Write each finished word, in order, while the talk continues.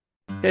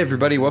Hey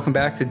everybody, welcome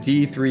back to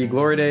D3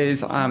 Glory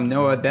Days. I'm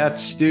Noah,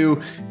 that's Stu.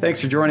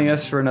 Thanks for joining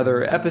us for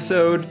another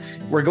episode.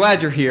 We're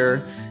glad you're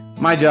here.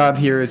 My job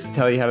here is to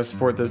tell you how to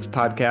support this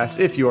podcast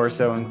if you are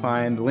so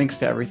inclined. The links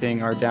to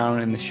everything are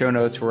down in the show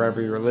notes wherever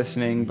you're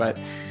listening, but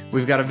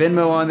we've got a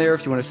Venmo on there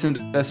if you want to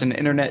send us an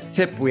internet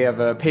tip. We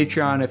have a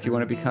Patreon if you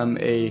want to become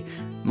a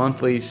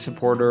monthly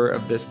supporter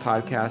of this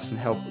podcast and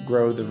help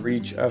grow the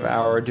reach of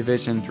our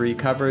Division 3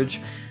 coverage.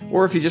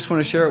 Or if you just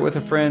want to share it with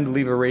a friend,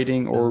 leave a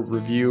rating or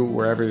review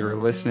wherever you're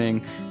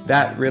listening.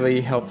 That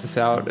really helps us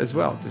out as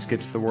well. Just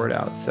gets the word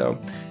out. So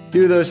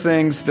do those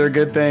things. They're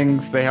good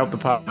things. They help the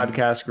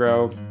podcast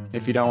grow.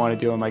 If you don't want to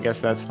do them, I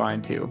guess that's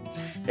fine too.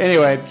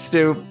 Anyway,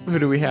 Stu, who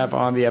do we have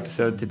on the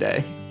episode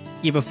today?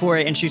 Yeah, before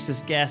I introduce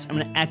this guest, I'm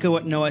going to echo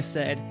what Noah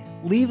said.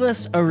 Leave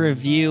us a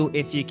review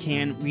if you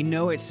can. We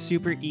know it's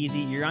super easy.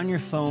 You're on your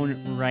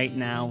phone right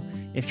now.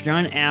 If you're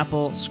on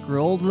Apple,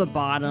 scroll to the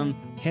bottom,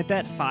 hit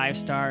that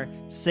 5-star,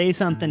 say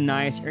something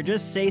nice, or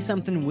just say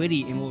something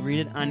witty, and we'll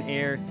read it on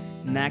air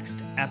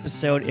next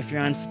episode. If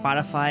you're on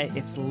Spotify,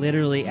 it's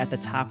literally at the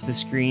top of the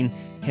screen.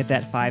 Hit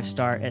that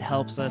 5-star. It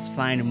helps us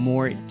find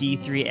more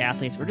D3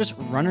 athletes, or just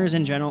runners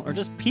in general, or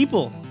just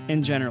people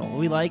in general.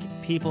 We like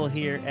people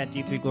here at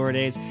D3 Glory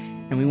Days,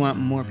 and we want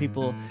more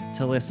people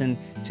to listen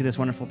to this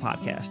wonderful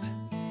podcast.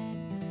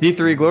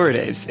 D3 Glory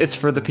Days. It's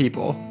for the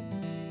people.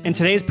 And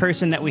today's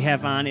person that we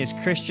have on is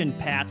Christian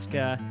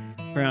Patzka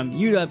from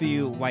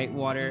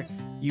UW-Whitewater.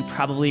 You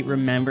probably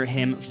remember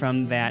him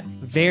from that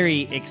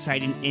very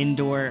exciting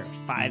indoor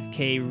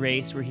 5K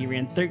race where he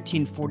ran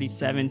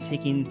 13:47,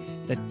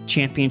 taking the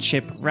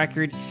championship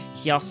record.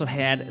 He also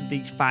had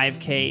the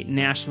 5K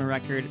national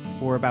record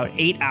for about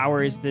 8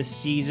 hours this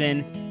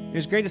season. It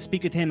was great to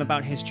speak with him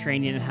about his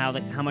training and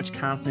how much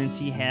confidence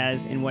he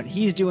has in what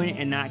he's doing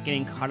and not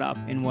getting caught up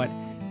in what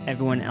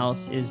everyone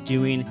else is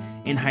doing.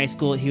 In high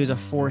school, he was a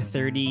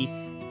 4:30,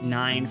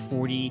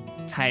 9:40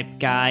 type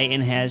guy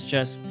and has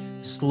just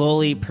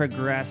slowly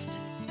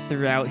progressed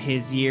throughout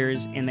his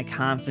years, and the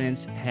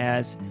confidence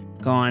has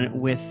gone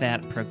with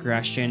that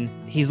progression.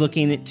 He's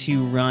looking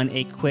to run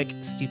a quick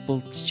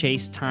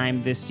steeplechase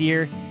time this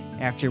year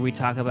after we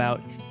talk about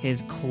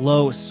his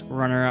close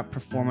runner-up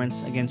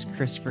performance against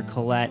Christopher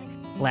Collette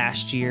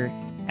last year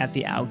at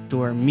the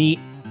outdoor meet.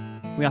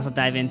 We also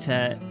dive into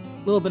a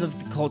little bit of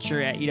the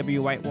culture at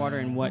UW-Whitewater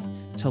and what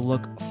to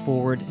look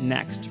forward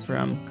next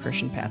from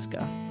Christian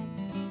Patzka.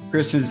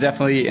 Christian's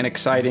definitely an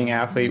exciting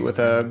athlete with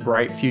a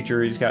bright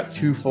future. He's got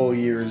 2 full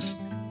years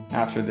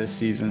after this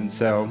season,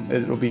 so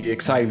it'll be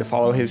exciting to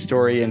follow his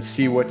story and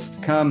see what's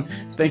to come.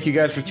 Thank you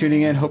guys for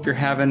tuning in. Hope you're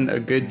having a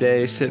good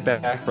day. Sit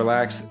back,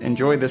 relax,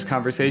 enjoy this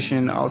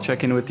conversation. I'll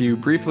check in with you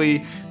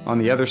briefly on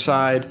the other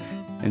side.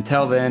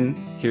 Until then,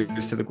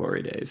 here's to the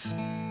Glory Days.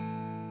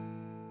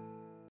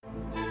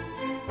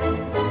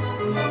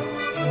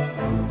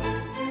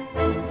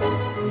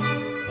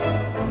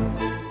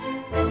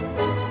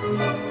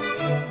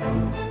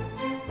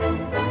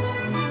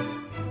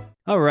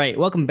 All right,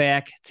 welcome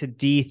back to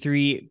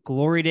D3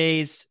 Glory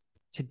Days.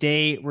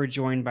 Today, we're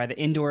joined by the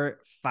indoor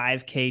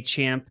 5K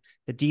champ,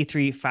 the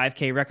D3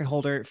 5K record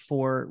holder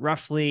for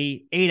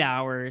roughly 8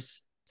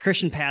 hours,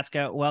 Christian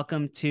Patzka.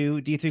 Welcome to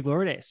D3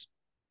 Glory Days.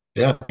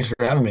 Yeah, thanks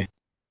for having me.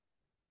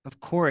 Of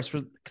course,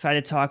 we're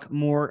excited to talk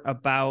more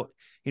about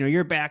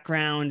your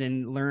background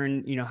and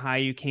learn how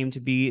you came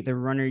to be the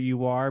runner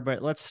you are.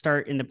 But let's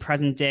start in the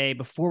present day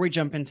before we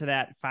jump into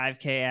that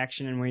 5K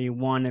action and where you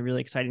won a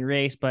really exciting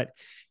race. But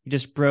you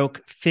just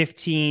broke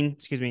 14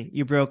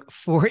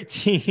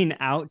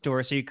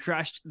 outdoors. So you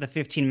crushed the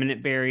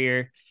 15-minute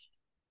barrier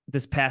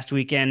this past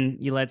weekend.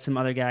 You led some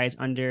other guys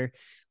under.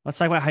 Let's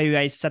talk about how you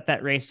guys set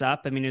that race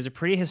up. I mean, it was a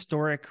pretty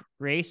historic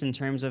race in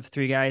terms of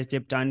 3 guys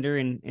dipped under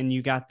and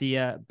you got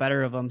the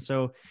better of them.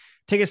 So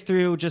take us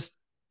through just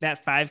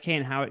that 5K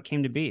and how it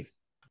came to be.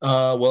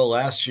 Well,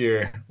 last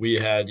year we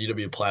had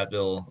UW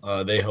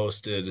Platteville. They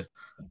hosted,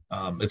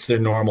 it's their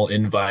normal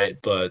invite,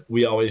 but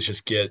we always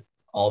just get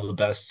all the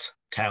best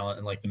talent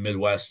in like the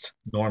Midwest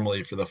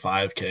normally for the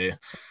 5K.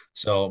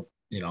 So,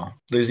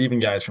 there's even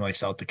guys from like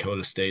South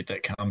Dakota State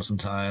that come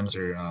sometimes,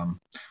 or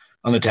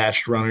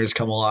unattached runners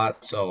come a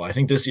lot. So I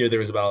think this year there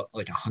was about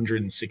like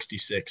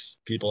 166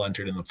 people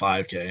entered in the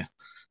 5K.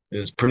 It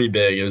was pretty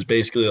big. It was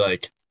basically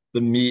like the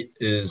meet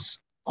is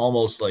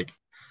almost like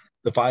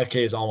the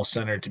 5K is almost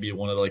centered to be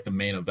one of the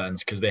main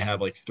events because they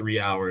have like 3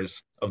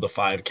 hours of the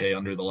 5K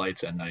under the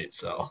lights at night.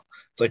 So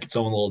it's like its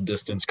own little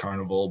distance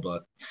carnival.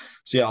 But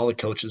so yeah, all the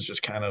coaches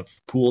just kind of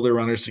pool their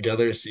runners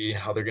together, see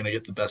how they're going to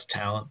get the best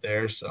talent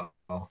there. So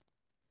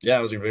yeah,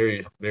 it was a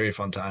very, very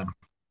fun time.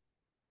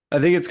 I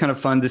think it's kind of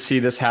fun to see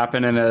this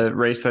happen in a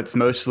race that's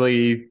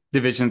mostly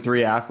Division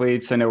 3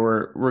 athletes. I know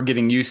we're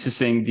getting used to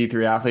seeing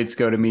D3 athletes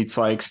go to meets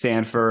like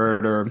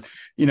Stanford or,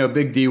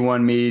 big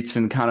D1 meets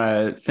and kind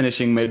of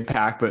finishing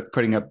mid-pack, but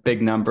putting up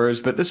big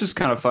numbers. But this was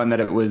kind of fun that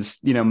it was,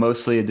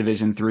 mostly a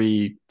Division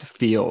 3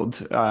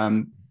 field. How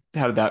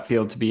did that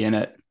feel to be in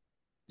it?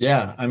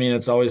 Yeah, I mean,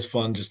 it's always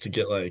fun just to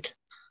get like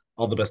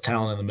all the best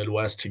talent in the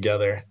Midwest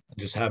together and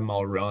just have them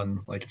all run.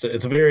 Like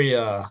it's a very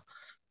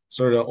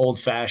sort of old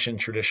fashioned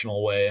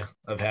traditional way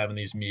of having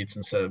these meets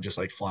instead of just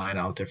like flying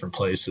out different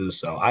places.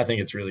 So I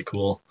think it's really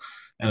cool.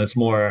 And it's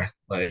more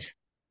like,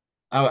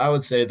 I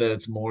would say that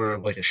it's more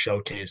of like a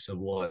showcase of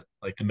what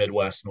like the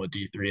Midwest and what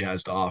D3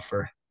 has to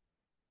offer.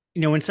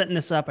 When setting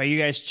this up, are you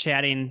guys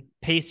chatting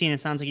pacing?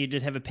 It sounds like you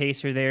did have a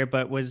pacer there,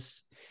 but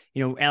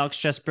Alex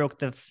just broke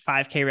the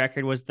 5K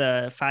record. Was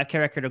the 5K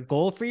record a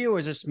goal for you, or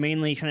was this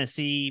mainly kind of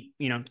see,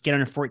 get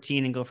under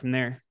 14 and go from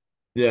there?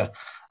 Yeah.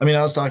 I mean,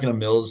 I was talking to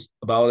Mills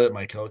about it,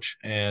 my coach,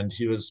 and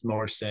he was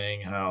more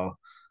saying how,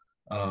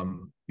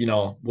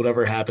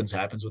 whatever happens,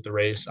 happens with the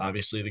race.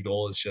 Obviously, the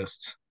goal is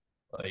just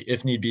like,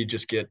 if need be,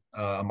 just get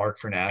a mark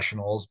for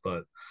nationals,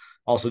 but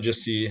also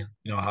just see,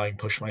 how I can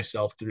push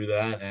myself through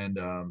that. And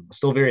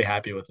still very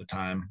happy with the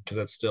time because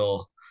that's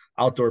still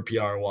outdoor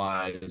PR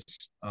wise.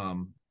 I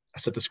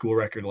set the school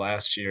record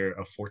last year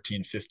of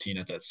 14:15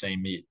 at that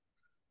same meet.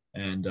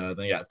 And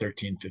then got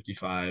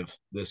 13:55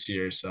 this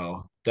year.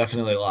 So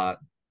definitely a lot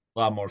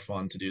more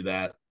fun to do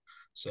that.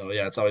 So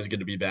yeah, it's always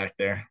good to be back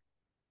there.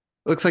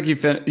 Looks like you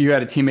had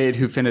a teammate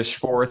who finished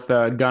fourth,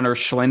 Gunnar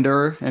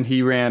Schlinder, and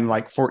he ran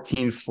like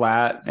 14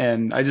 flat.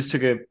 And I just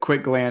took a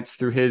quick glance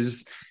through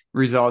his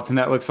results, and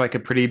that looks like a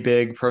pretty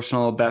big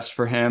personal best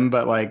for him,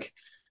 but like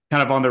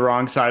kind of on the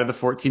wrong side of the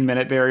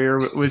 14-minute barrier.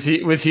 Was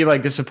he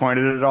like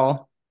disappointed at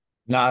all?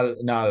 Not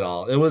at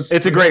all. It was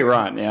It's a for great him.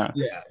 run, yeah.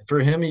 Yeah, for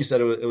him, he said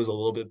it was a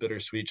little bit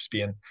bittersweet just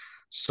being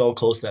so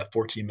close to that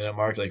 14-minute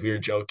mark. Like we were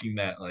joking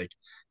that like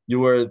you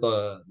were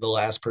the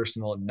last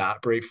person to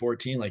not break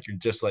 14. Like you're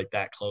just like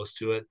that close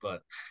to it.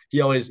 But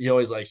he always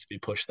likes to be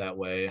pushed that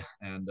way.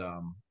 And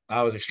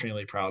I was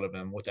extremely proud of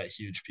him with that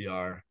huge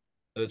PR.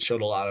 It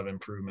showed a lot of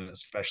improvement,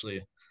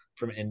 especially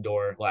from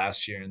indoor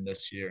last year and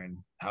this year, and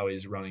how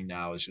he's running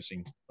now is just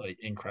like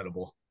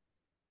incredible.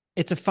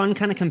 It's a fun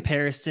kind of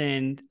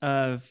comparison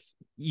of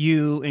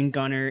you and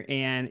Gunnar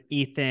and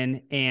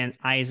Ethan and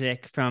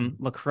Isaac from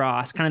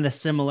lacrosse, kind of the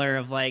similar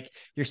of like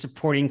your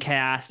supporting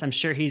cast. I'm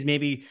sure he's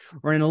maybe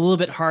running a little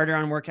bit harder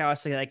on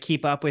workouts to like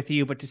keep up with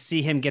you, but to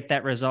see him get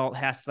that result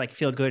has to like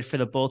feel good for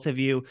the both of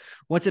you.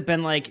 What's it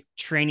been like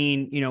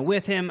training,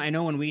 with him? I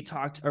know when we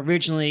talked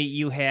originally,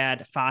 you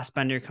had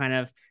Fossbender kind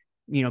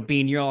of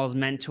being your all's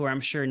mentor.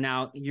 I'm sure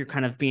now you're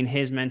kind of being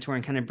his mentor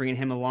and kind of bringing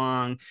him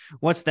along.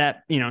 What's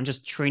that,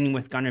 just training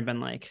with Gunnar been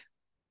like?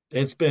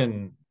 It's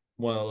been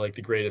one of like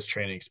the greatest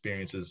training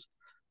experiences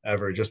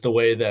ever. Just the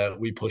way that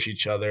we push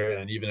each other,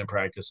 and even in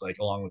practice, like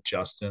along with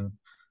Justin,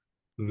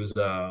 who's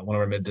one of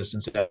our mid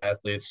distance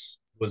athletes,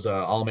 was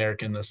All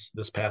American this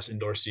past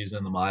indoor season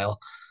in the mile,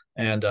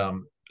 and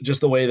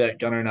just the way that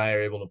Gunnar and I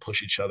are able to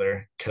push each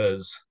other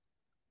because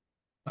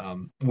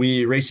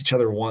we raced each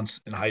other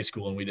once in high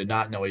school and we did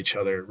not know each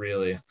other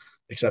really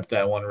except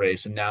that one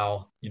race. And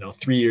now,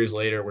 3 years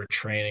later, we're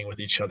training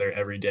with each other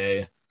every day.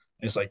 And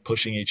it's like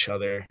pushing each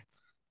other.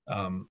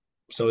 Um,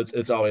 so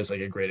it's always like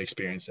a great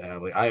experience to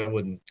have. Like I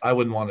wouldn't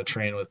want to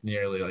train with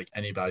nearly like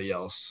anybody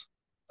else.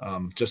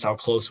 Just how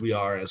close we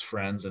are as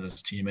friends and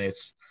as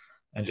teammates,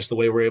 and just the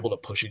way we're able to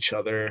push each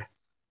other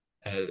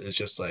is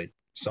just like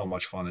so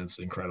much fun. It's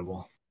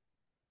incredible.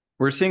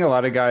 We're seeing a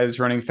lot of guys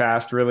running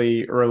fast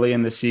really early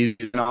in the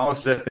season.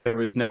 Also, there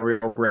was no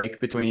real break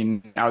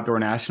between outdoor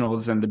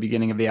nationals and the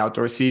beginning of the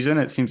outdoor season.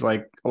 It seems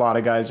like a lot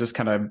of guys just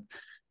kind of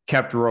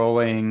kept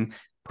rolling.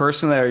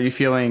 Personally, are you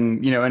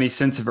feeling, any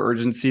sense of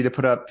urgency to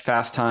put up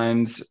fast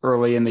times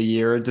early in the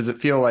year? Does it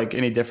feel like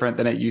any different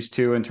than it used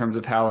to in terms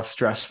of how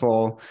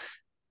stressful,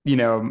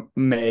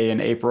 May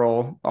and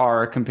April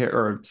are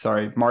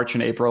March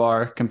and April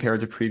are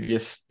compared to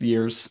previous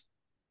years?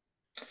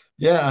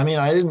 Yeah, I mean,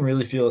 I didn't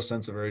really feel a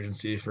sense of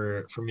urgency.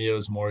 For me. It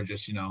was more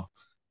just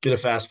get a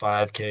fast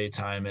 5K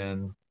time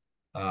in,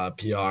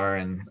 PR,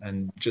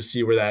 and just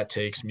see where that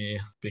takes me.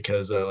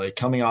 Because like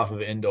coming off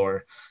of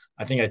indoor,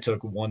 I think I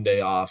took one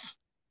day off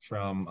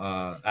from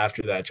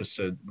after that just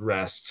to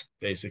rest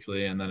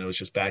basically, and then it was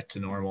just back to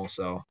normal.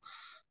 So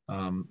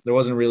there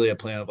wasn't really a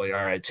plan of like,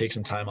 all right, take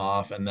some time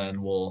off, and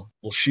then we'll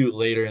shoot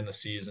later in the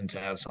season to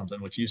have something,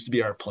 which used to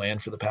be our plan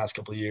for the past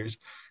couple of years,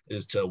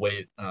 is to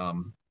wait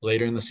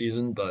later in the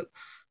season. But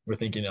we're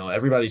thinking,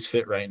 everybody's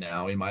fit right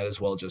now. We might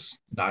as well just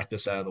knock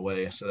this out of the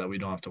way so that we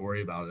don't have to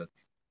worry about it.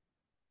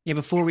 Yeah,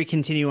 before we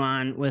continue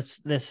on with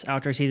this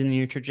outdoor season and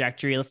your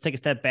trajectory, let's take a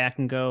step back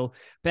and go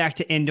back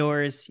to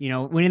indoors.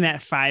 Winning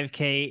that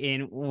 5K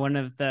in one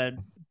of the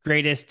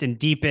greatest and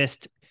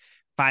deepest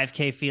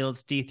 5K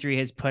fields D3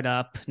 has put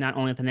up, not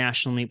only at the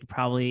national meet, but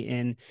probably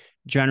in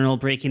general,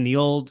 breaking the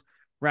old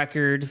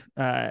record.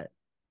 A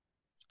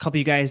couple of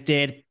you guys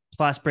did,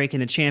 plus breaking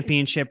the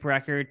championship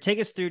record. Take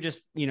us through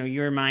just,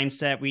 your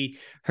mindset. We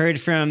heard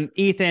from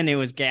Ethan, it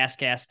was gas,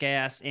 gas,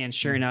 gas. And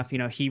sure enough,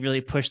 he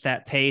really pushed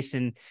that pace,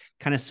 and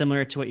kind of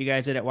similar to what you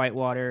guys did at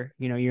Whitewater,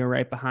 you were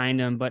right behind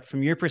him. But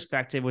from your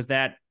perspective, was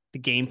that the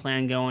game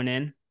plan going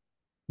in?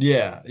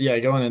 Yeah,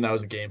 going in, that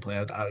was the game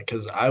plan.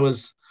 Because I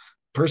was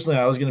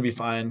going to be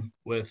fine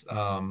with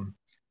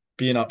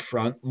being up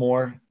front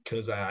more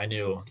because I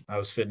knew I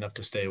was fit enough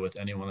to stay with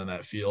anyone in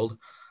that field.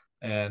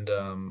 And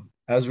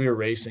as we were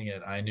racing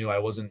it, I knew I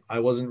wasn't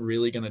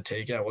really gonna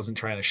take it. I wasn't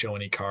trying to show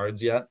any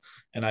cards yet,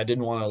 and I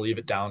didn't want to leave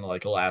it down to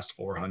like a last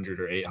 400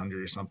 or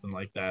 800 or something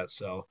like that.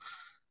 So,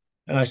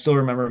 and I still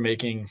remember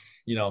making,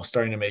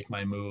 starting to make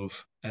my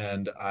move,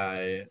 and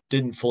I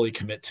didn't fully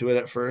commit to it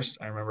at first.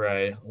 I remember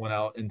I went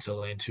out into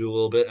lane two a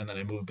little bit, and then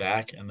I moved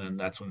back, and then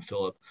that's when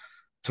Philip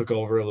took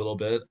over a little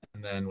bit,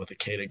 and then with a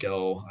K to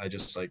go, I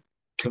just like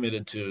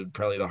committed to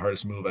probably the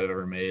hardest move I've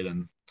ever made,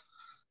 and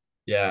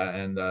yeah,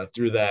 and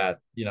through that,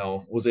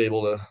 was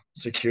able to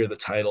secure the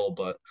title.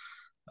 But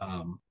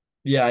um,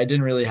 yeah, I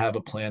didn't really have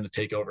a plan to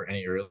take over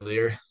any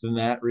earlier than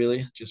that,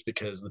 really, just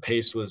because the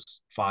pace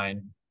was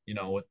fine.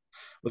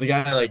 With a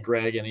guy like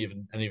Greg and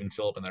even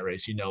Philip in that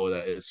race,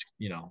 that it's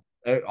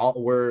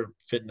we're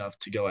fit enough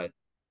to go at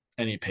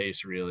any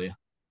pace really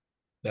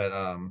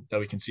that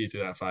we can see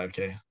through that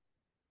 5K.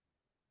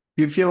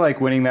 Do you feel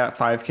like winning that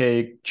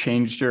 5K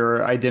changed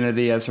your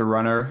identity as a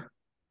runner?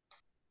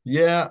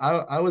 Yeah,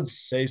 I would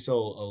say so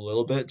a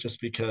little bit,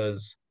 just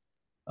because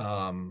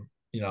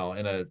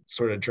in a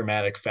sort of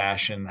dramatic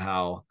fashion,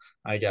 how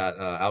I got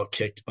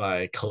outkicked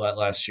by Colette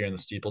last year in the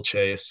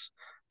steeplechase.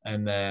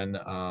 And then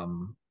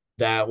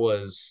that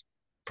was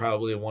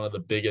probably one of the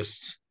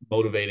biggest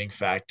motivating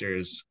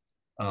factors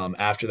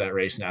after that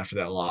race and after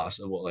that loss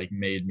of what like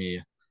made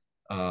me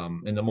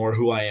into more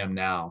who I am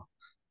now.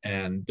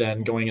 And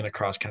then going into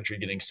cross country,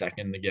 getting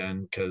second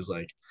again, because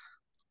like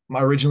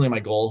originally my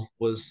goal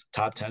was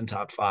top 10,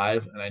 top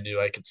five, and I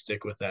knew I could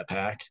stick with that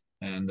pack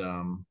and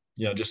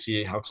just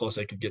see how close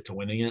I could get to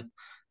winning it.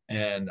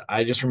 And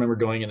I just remember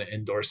going in an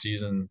indoor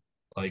season,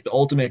 like the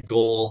ultimate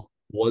goal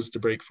was to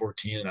break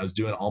 14, and I was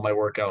doing all my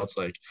workouts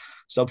like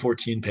sub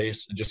 14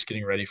 pace and just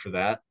getting ready for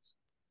that.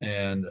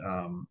 And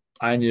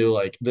I knew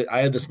like that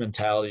I had this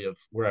mentality of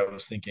where I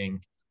was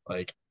thinking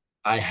like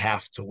I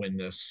have to win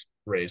this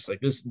race. Like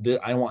this,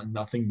 I want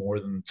nothing more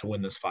than to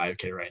win this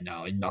 5K right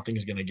now. Like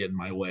nothing's gonna get in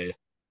my way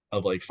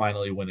of like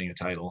finally winning a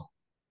title.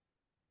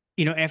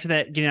 After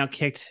that getting out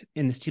kicked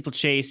in the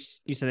steeplechase,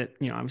 you said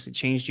that, obviously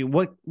changed you.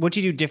 What did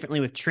you do differently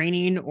with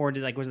training, or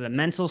was it a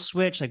mental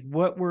switch? Like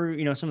what were,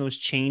 some of those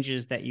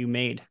changes that you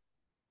made?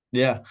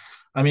 Yeah.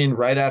 I mean,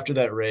 right after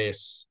that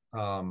race,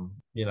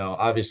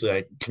 obviously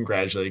I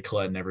congratulated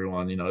Colette and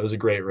everyone. It was a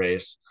great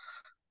race.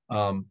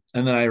 And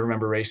then I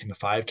remember racing the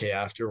 5K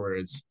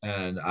afterwards,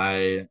 and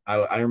I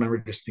remember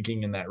just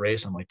thinking in that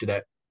race, I'm like, did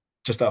that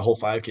just that whole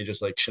 5K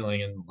just like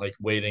chilling and like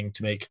waiting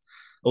to make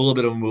a little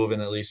bit of a move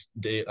and at least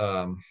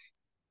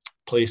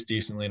place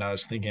decently. And I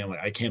was thinking, I'm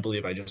like, I can't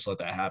believe I just let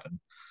that happen.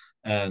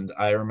 And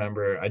I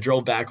remember I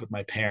drove back with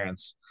my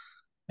parents,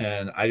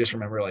 and I just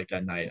remember like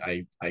that night,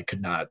 I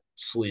could not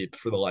sleep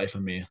for the life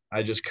of me.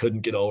 I just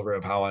couldn't get over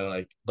of how I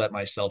like let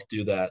myself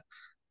do that.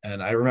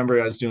 And I remember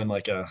I was doing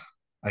like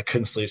I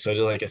couldn't sleep, so I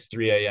did like a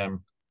 3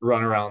 a.m.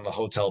 run around the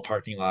hotel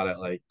parking lot at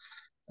like,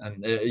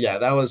 and yeah,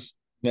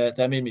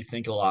 that made me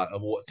think a lot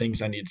of what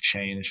things I need to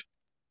change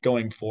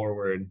going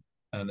forward.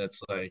 And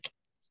it's like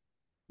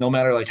no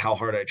matter like how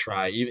hard I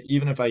try,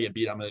 even if I get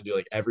beat, I'm gonna do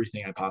like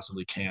everything I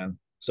possibly can.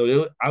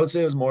 So I would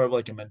say it was more of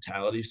like a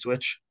mentality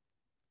switch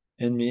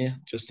in me,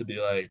 just to be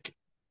like,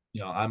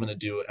 I'm gonna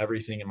do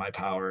everything in my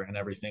power and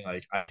everything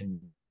like I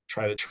can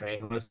try to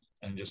train with,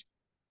 and just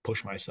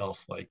push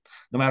myself. Like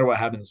no matter what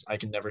happens, I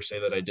can never say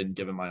that I didn't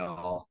give it my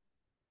all.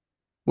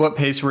 What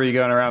pace were you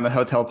going around the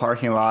hotel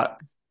parking lot?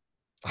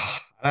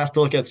 I'd have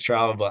to look at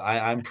Strava, but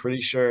I'm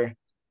pretty sure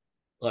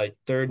like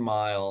third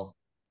mile.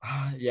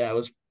 Yeah,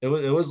 it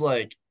was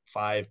like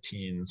five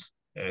teens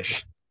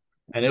ish.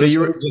 And it So was you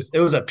it were was just it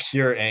was a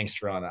pure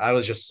angst run. I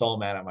was just so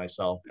mad at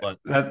myself. But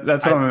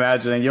that's what I I'm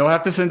imagining. You'll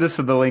have to send us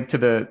the link to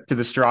the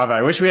Strava.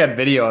 I wish we had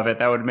video of it.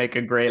 That would make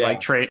a great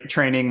like yeah,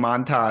 training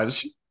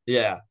montage.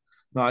 yeah.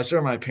 No, I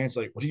started my parents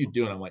like, what are you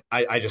doing? I'm like,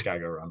 I just gotta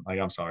go run. Like,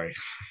 I'm sorry.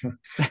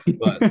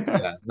 But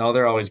yeah, no,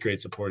 they're always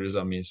great supporters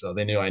of me. So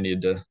they knew I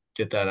needed to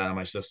get that out of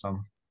my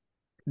system.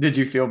 Did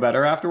you feel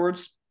better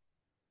afterwards?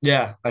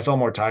 Yeah, I felt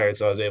more tired,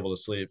 so I was able to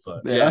sleep.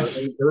 But yeah, Yeah.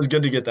 it was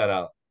good to get that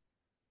out.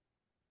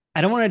 I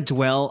don't want to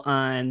dwell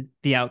on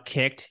the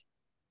outkicked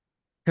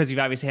because you've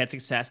obviously had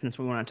success and that's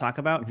what we want to talk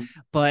about. Mhm.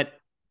 But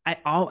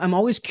I'm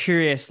always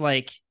curious,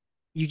 like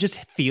you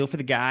just feel for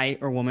the guy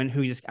or woman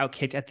who just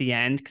outkicked at the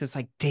end because it's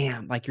like,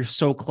 damn, like you're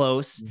so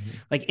close. Mhm.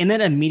 Like in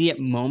that immediate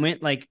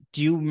moment, like,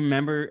 do you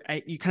remember?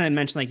 You kind of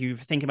mentioned like you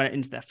think about it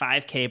into the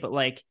 5K, but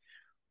like,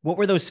 what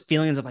were those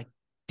feelings of like,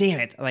 damn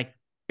it, like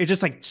it's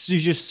just like you're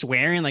just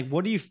swearing. Like,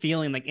 what are you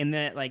feeling like in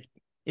that? Like,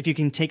 if you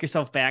can take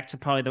yourself back to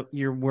probably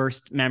your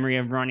worst memory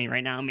of running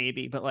right now,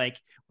 maybe, but like,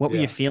 what were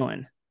you Yeah.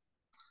 feeling?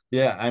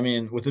 Yeah, I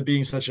mean, with it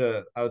being such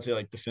a, I would say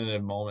like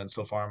definitive moment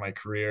so far in my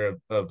career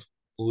of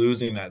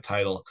losing that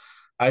title,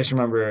 I just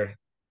remember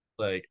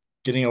like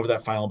getting over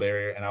that final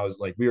barrier, and I was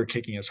like, we were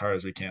kicking as hard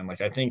as we can.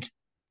 Like I think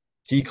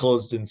he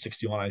closed in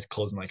 61, I was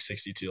closing like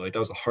 62. Like that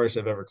was the hardest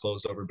I've ever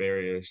closed over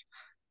barriers.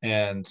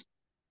 And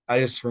I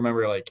just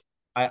remember like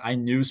I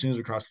knew as soon as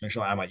we crossed the finish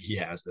line, I'm like, he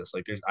has this.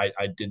 Like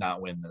I did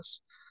not win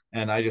this.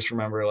 And I just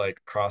remember like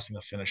crossing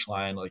the finish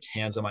line, like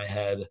hands on my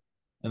head,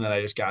 And then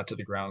I just got to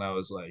the ground. I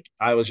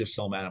was just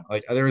so mad.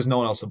 Like there was no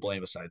one else to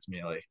blame besides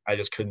me. Like I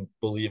just couldn't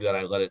believe that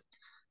I let it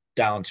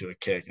down to a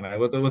kick. And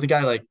with a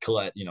guy like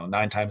Collette,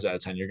 9 times out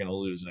of 10, you're going to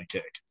lose in a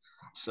kick.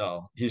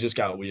 So he's just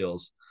got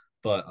wheels.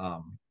 But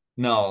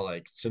no,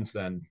 like since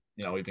then,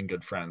 we've been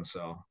good friends.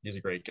 So he's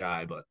a great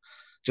guy. But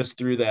just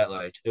through that,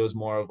 like it was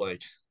more of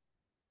like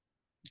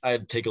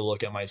I'd take a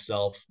look at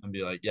myself and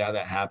be like, yeah,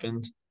 that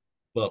happened.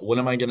 But what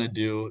am I going to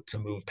do to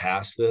move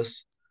past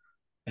this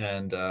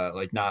and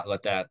like not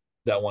let that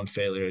one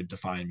failure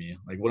define me?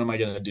 Like, what am I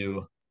going to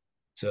do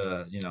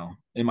to,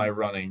 in my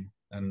running,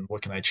 and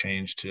what can I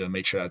change to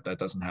make sure that that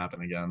doesn't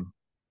happen again?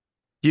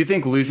 Do you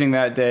think losing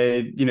that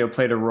day,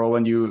 played a role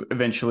in you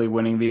eventually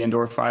winning the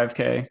indoor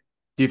 5K?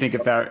 Do you think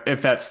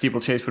if that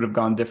steeplechase would have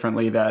gone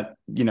differently, that,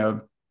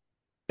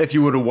 if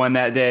you would have won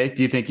that day,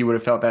 do you think you would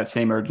have felt that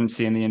same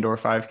urgency in the indoor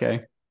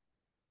 5K?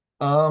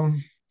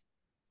 Um,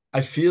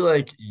 I feel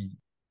like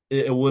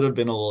it would have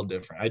been a little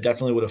different. I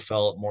definitely would have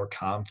felt more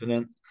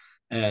confident.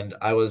 And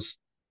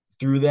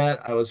through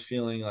that, I was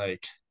feeling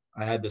like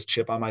I had this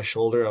chip on my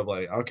shoulder of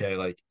like, okay,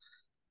 like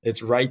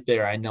it's right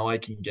there. I know I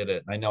can get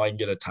it. I know I can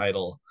get a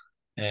title.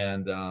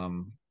 And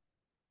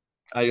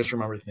I just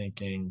remember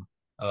thinking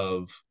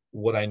of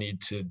what I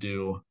need to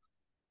do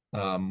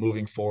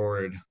moving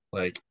forward,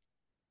 like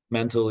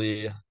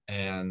mentally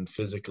and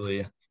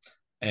physically,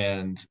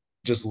 and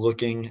just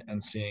looking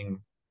and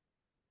seeing,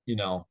 you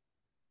know,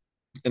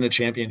 in a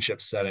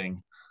championship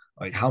setting,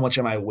 like how much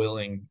am I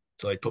willing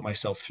to like put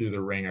myself through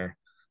the ringer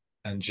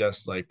and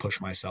just like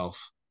push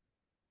myself.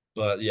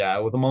 But yeah,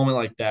 with a moment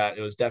like that,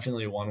 it was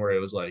definitely one where it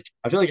was like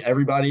I feel like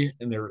everybody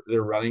in their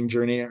running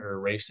journey or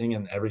racing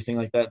and everything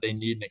like that, they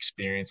need an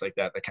experience like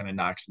that that kind of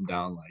knocks them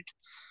down. Like,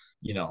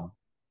 you know,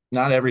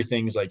 not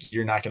everything's like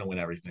you're not going to win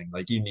everything.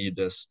 Like you need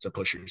this to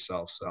push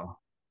yourself. So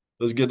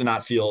it was good to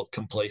not feel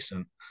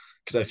complacent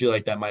because I feel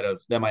like that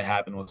might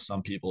happen with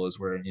some people is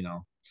where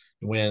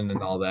win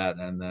and all that,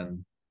 and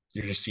then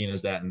you're just seen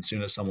as that. And as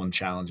soon as someone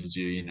challenges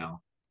you,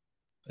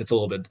 it's a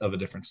little bit of a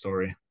different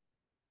story.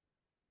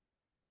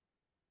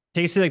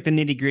 Take us through like the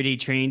nitty gritty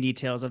training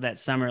details of that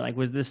summer. Like,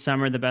 was this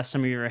summer the best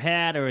summer you ever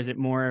had, or is it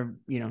more,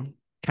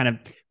 kind of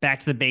back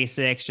to the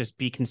basics, just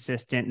be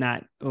consistent,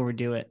 not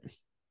overdo it?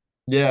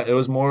 Yeah, it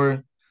was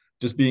more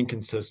just being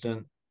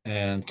consistent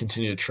and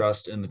continue to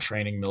trust in the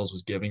training Mills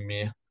was giving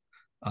me,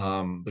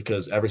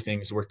 because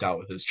everything's worked out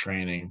with his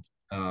training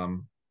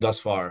thus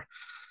far.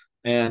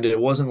 And it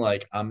wasn't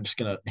like I'm just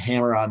gonna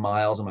hammer on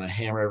miles. I'm gonna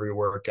hammer every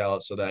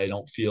workout so that I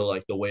don't feel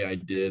like the way I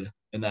did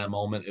in that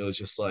moment. It was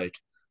just like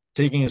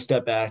taking a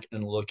step back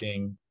and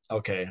looking,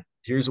 okay,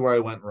 here's where I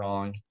went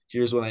wrong.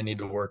 Here's what I need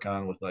to work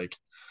on with like,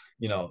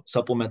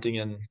 supplementing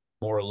in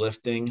more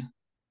lifting.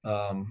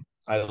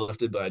 I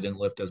lifted, but I didn't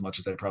lift as much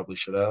as I probably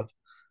should have.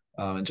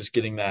 And just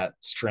getting that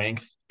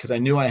strength because I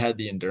knew I had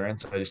the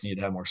endurance. I just needed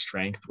to have more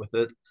strength with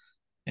it,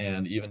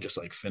 and even just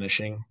like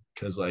finishing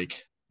because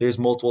like there's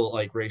multiple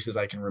like races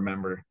I can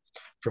remember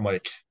from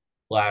like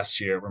last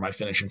year where my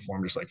finishing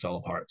form just like fell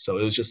apart. So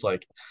it was just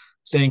like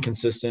staying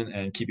consistent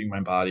and keeping my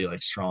body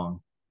like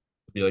strong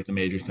would be like the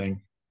major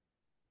thing.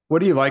 What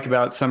do you like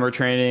about summer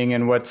training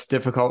and what's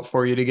difficult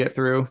for you to get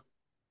through?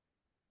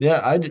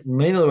 Yeah,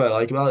 mainly what I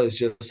like about it is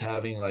just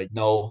having like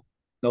no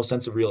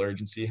sense of real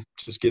urgency,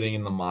 just getting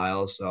in the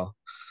miles. So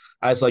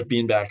I just like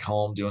being back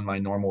home doing my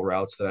normal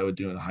routes that I would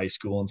do in high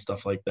school and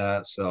stuff like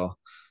that. So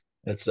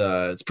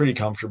it's pretty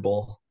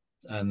comfortable.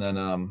 And then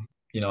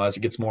as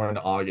it gets more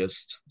into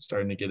August,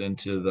 starting to get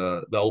into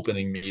the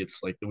opening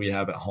meets like that we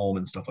have at home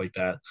and stuff like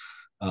that.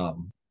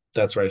 Um,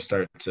 that's where I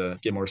start to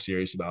get more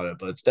serious about it.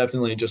 But it's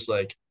definitely just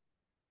like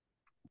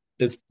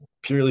it's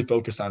purely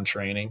focused on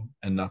training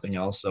and nothing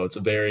else. So it's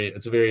a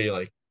very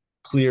like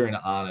clear and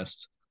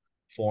honest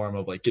form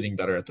of like getting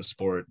better at the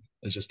sport.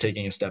 Is just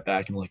taking a step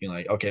back and looking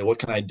like, okay, what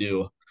can I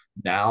do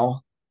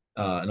now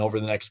and over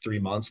the next 3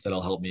 months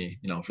that'll help me,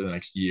 for the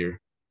next year.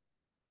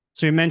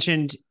 So we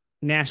mentioned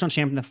national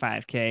champion the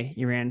 5K.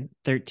 You ran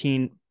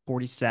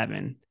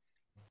 13:47.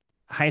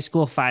 High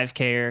school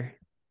 5K,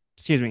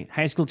 excuse me,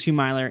 high school 2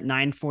 miler,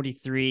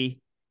 9:43,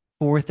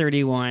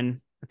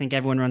 4:31. I think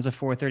everyone runs a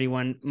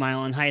 4:31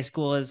 mile in high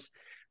school, as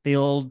the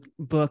old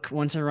book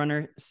Once a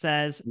Runner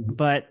says. Mhm.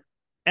 But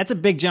that's a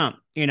big jump.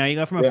 You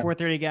go from a Yeah.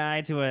 4:30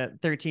 guy to a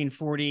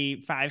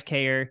 13:40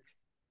 5K.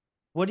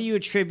 What do you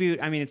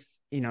attribute? I mean,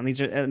 it's,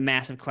 these are a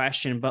massive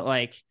question, but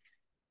like,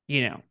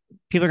 you know,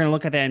 people are going to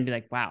look at that and be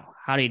like, wow,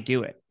 how do you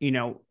do it?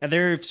 Are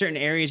there certain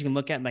areas you can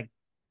look at like,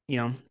 you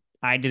know,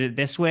 I did it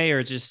this way,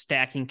 or just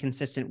stacking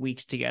consistent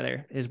weeks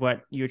together is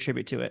what you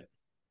attribute to it?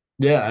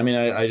 Yeah, I mean,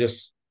 I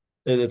just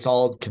it's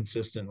all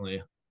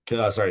consistency.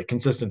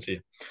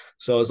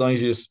 So as long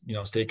as you just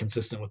stay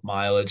consistent with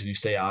mileage and you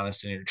stay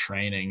honest in your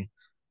training,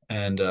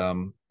 and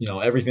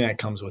everything that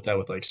comes with that,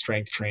 with like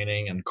strength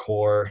training and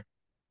core,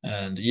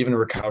 and even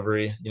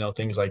recovery,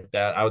 things like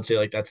that. I would say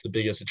like that's the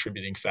biggest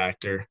attributing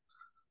factor.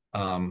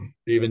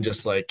 Even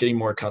just like getting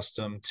more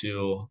accustomed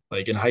to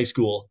like in high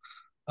school,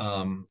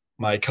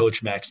 my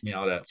coach maxed me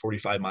out at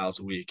 45 miles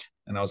a week,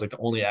 and I was like the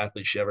only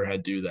athlete she ever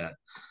had do that,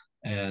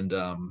 and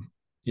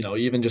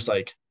even just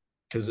like,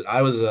 because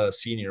I was a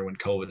senior when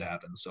COVID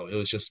happened, so it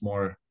was just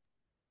more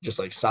just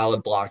like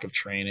solid block of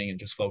training and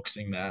just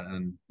focusing that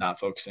and not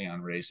focusing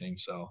on racing.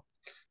 So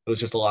it was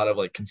just a lot of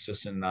like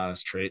consistent and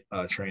honest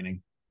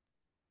training.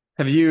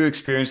 Have you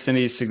experienced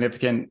any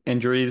significant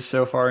injuries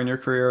so far in your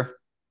career?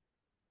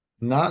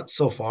 Not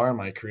so far in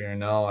my career,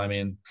 no. I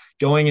mean,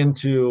 going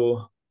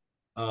into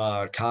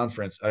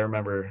conference, I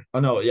remember, oh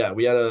no, yeah,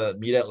 we had a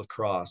meet at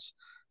lacrosse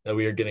that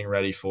we were getting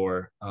ready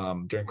for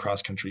during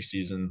cross country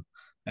season,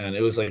 and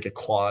it was like a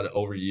quad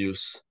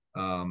overuse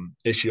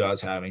issue I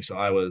was having. So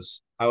I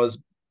was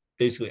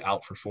basically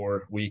out for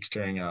 4 weeks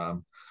during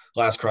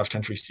last cross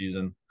country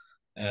season.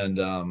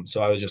 And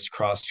so I would just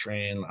cross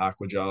train,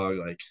 aqua jog,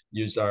 like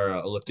use our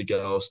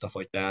elliptigo, stuff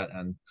like that.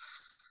 And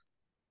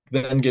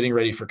then getting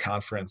ready for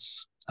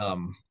conference.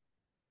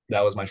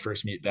 That was my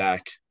first meet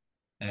back.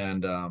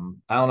 And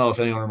I don't know if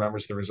anyone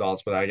remembers the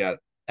results, but I got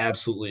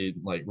absolutely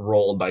like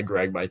rolled by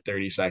Greg by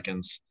 30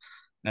 seconds.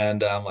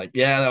 And I'm like,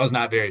 yeah, that was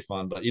not very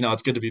fun, but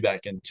it's good to be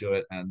back into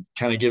it and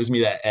kind of gives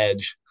me that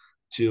edge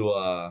to,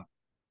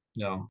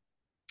 you know,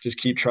 just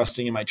keep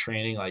trusting in my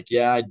training. Like,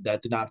 yeah,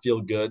 that did not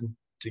feel good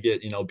to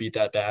get, beat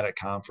that bad at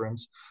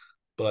conference.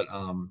 But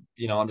I'm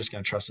just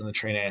gonna trust in the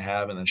training I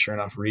have, and then sure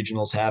enough,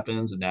 regionals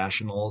happens and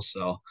nationals.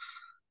 So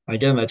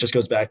again, that just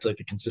goes back to like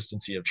the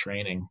consistency of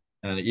training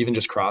and even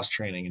just cross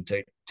training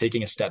and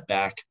taking a step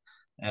back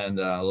and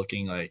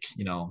looking like,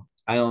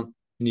 I don't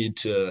need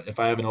to, if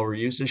I have an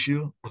overuse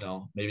issue,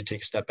 maybe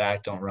take a step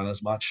back, don't run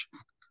as much.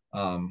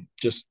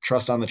 Just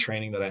trust on the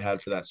training that I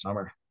had for that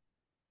summer.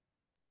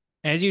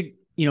 As you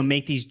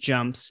make these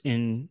jumps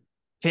in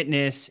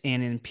fitness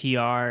and in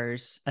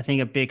PRs, I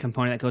think a big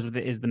component that goes with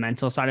it is the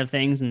mental side of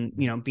things, and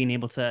being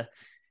able to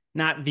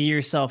not view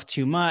yourself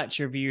too much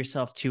or view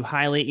yourself too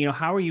highly.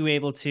 How are you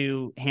able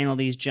to handle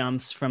these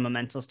jumps from a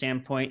mental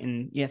standpoint?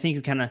 And I think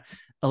you kind of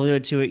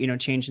alluded to it,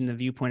 changing the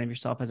viewpoint of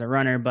yourself as a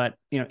runner, but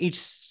each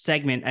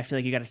segment, I feel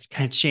like you got to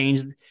kind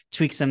of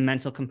tweak some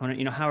mental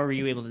component. How are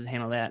you able to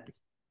handle that?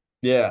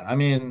 Yeah, I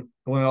mean,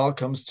 when it all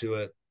comes to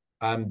it,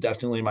 I'm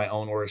definitely my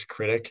own worst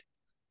critic.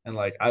 And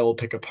like I will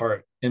pick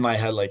apart in my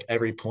head like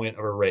every point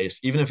of a race,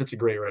 even if it's a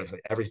great race,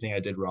 like everything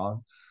I did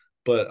wrong.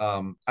 But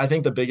I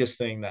think the biggest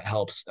thing that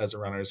helps as a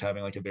runner is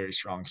having like a very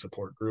strong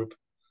support group,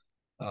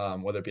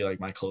 whether it be like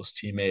my close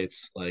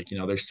teammates. Like,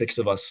 there's 6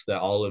 of us that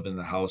all live in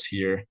the house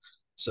here.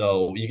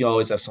 So you can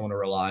always have someone to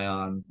rely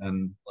on.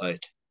 And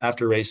like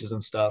after races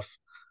and stuff,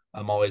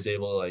 I'm always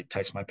able to like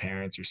text my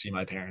parents or see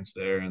my parents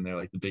there. And they're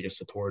like the biggest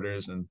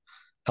supporters and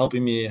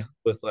helping me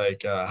with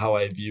like how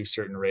I view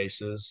certain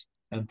races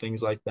and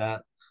things like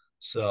that.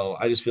 So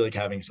I just feel like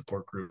having a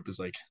support group is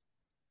like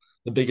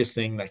the biggest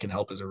thing that can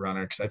help as a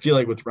runner. Cause I feel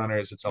like with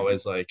runners, it's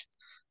always like,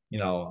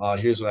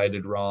 here's what I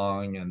did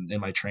wrong and in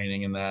my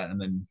training and that.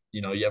 And then,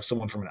 you have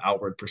someone from an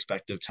outward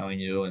perspective telling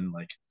you and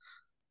like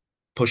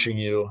pushing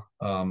you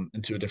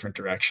into a different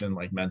direction,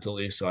 like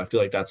mentally. So I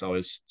feel like that's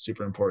always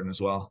super important as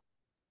well.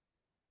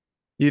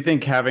 Do you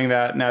think having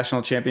that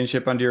national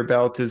championship under your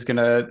belt is going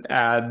to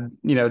add,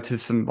 to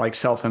some like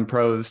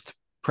self-imposed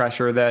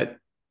pressure that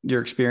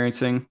you're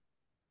experiencing?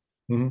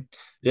 Mm-hmm.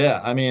 Yeah.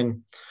 I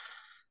mean,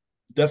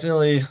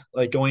 definitely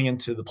like going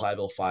into the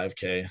Platteville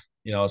 5K,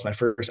 it's my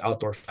first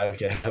outdoor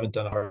 5K. I haven't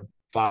done a hard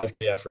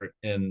 5K effort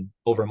in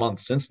over a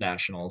month since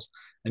nationals,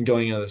 and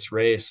going into this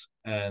race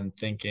and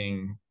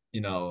thinking,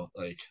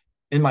 like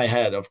in my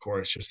head, of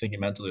course, just thinking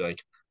mentally,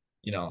 like,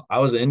 I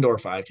was an indoor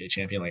 5K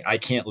champion. Like, I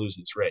can't lose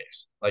this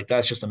race. Like,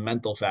 that's just a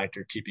mental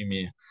factor keeping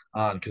me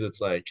on because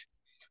it's like,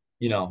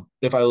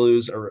 if I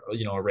lose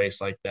a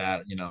race like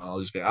that, I'll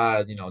just be,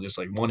 just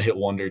like one hit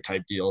wonder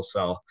type deal.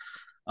 So,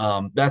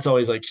 that's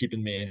always like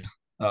keeping me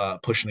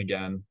pushing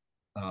again,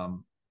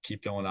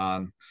 keep going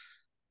on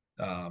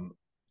um,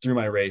 through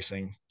my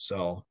racing.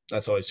 So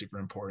that's always super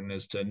important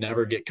is to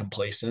never get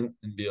complacent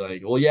and be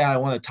like, well, yeah, I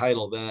won a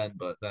title then,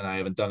 but then I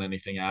haven't done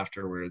anything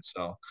afterwards.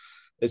 So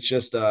it's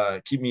just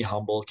keep me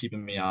humble,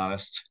 keeping me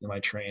honest in my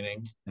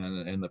training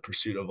and in the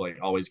pursuit of like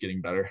always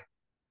getting better.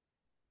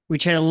 We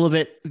chatted a little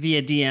bit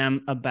via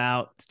DM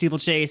about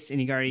steeplechase,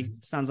 and you already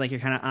sounds like you're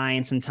kind of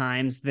eyeing some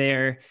times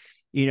there.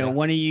 Yeah.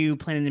 When are you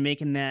planning to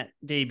making that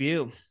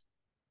debut?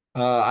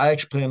 I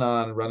actually plan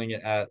on running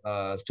it at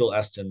Phil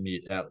Eston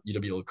meet at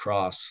UW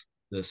Lacrosse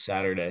this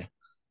Saturday.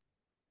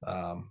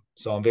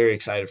 So I'm very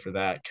excited for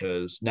that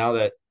because now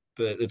that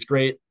it's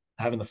great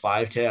having the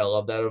 5K, I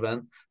love that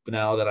event. But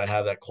now that I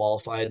have that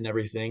qualified and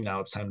everything, now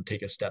it's time to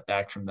take a step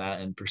back from that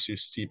and pursue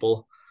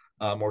steeple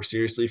more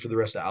seriously for the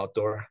rest of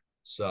outdoor.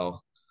 So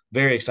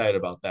very excited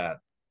about that.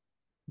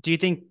 Do you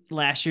think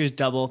last year's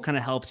double kind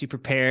of helps you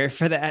prepare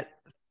for that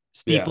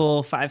Yeah,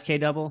 steeple 5K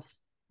double?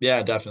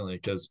 yeah, definitely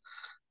because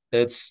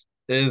it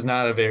is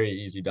not a very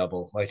easy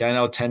double. Like I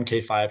know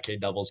 10K,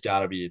 5K doubles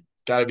gotta be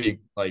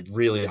like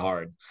really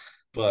hard,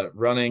 but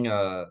running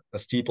a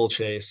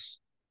steeplechase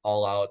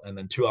all out and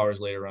then 2 hours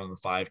later running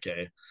the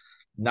 5K,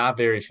 not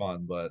very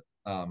fun, but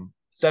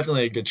it's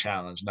definitely a good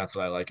challenge, and that's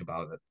what I like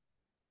about it.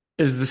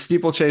 Is the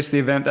steeplechase the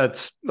event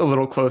that's a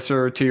little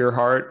closer to your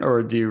heart,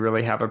 or do you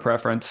really have a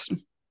preference?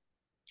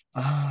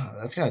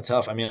 That's kind of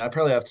tough. I mean, I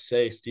probably have to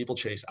say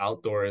steeplechase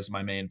outdoor is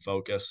my main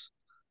focus.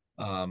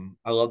 I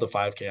love the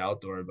 5K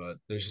outdoor, but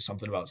there's just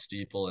something about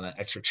steeple and an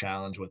extra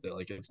challenge with it.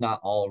 Like it's not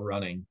all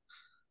running,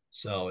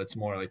 so it's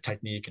more like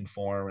technique and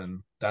form,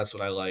 and that's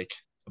what I like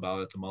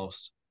about it the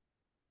most.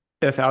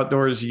 If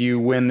outdoors you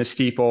win the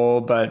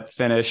steeple but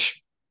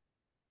finish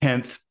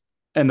 10th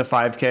in the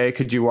 5K,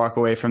 could you walk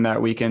away from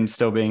that weekend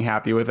still being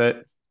happy with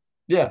it?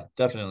 Yeah,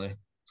 definitely.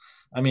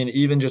 I mean,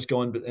 even just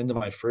going into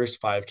my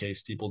first 5K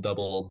steeple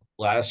double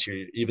last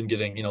year, even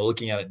getting,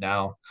 looking at it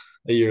now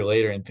a year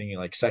later and thinking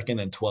like second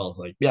and 12th,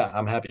 like, yeah,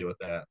 I'm happy with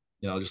that.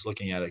 Just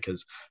looking at it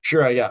because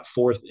sure, I got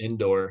fourth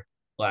indoor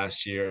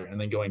last year and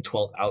then going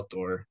 12th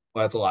outdoor.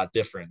 Well, that's a lot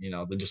different,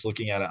 than just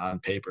looking at it on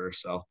paper.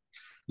 So,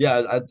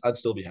 yeah, I'd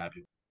still be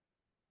happy.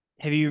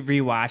 Have you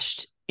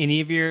rewatched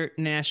any of your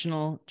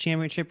national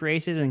championship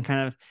races and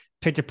kind of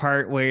picked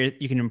apart where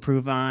you can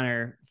improve on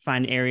or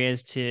find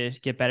areas to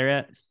get better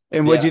at?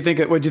 And Yeah,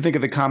 what'd you think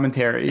of the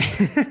commentary?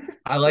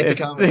 I like the If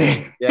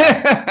commentary.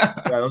 Yeah,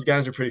 yeah, those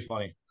guys are pretty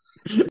funny.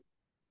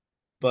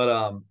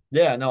 But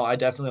yeah, no, I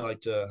definitely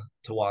like to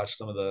watch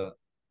some of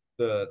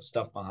the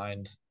stuff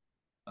behind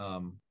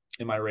um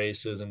in my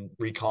races and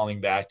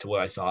recalling back to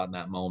what I thought in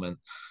that moment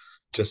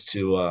just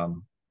to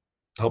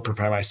help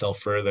prepare myself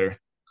further.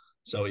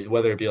 So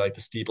whether it be like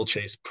the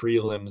steeplechase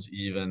prelims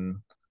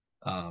even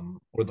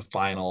or the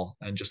final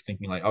and just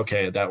thinking like,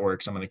 okay, that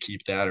works, I'm going to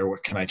keep that, or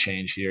what can I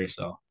change here?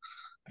 So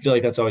I feel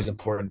like that's always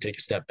important to take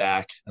a step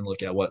back and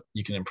look at what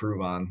you can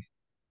improve on.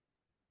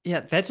 Yeah,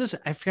 that's just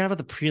I forgot about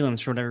the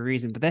prelims for whatever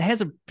reason, but that has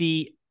to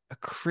be a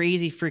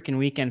crazy freaking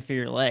weekend for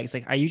your legs.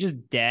 Like, are you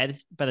just dead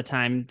by the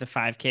time the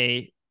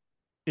 5K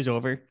is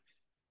over?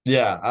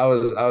 Yeah, I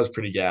was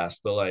pretty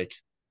gassed, but like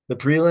the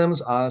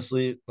prelims,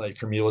 honestly, like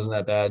for me, wasn't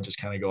that bad. Just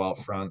kind of go out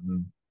front,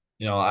 and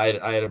I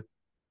had a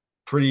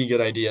pretty good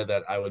idea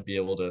that I would be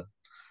able to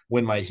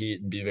win my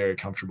heat and be very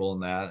comfortable in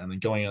that. And then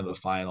going into the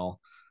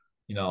final,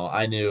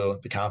 I knew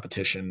the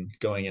competition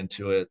going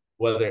into it,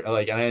 whether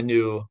like, and I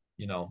knew,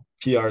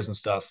 PRs and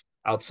stuff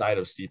outside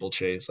of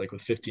steeplechase, like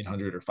with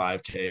 1500 or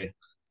 5K,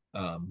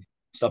 um,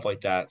 stuff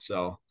like that.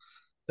 So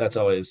that's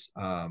always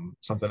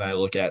something I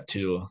look at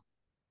too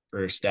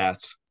for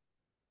stats.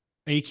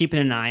 Are you keeping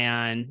an eye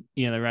on,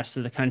 the rest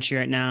of the country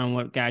right now and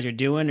what guys are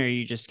doing, or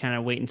you just kind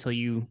of wait until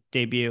you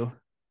debut?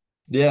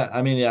 Yeah,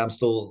 I mean, yeah, I'm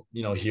still,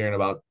 hearing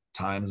about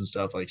times and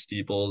stuff like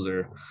steeples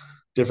or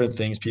different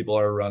things people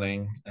are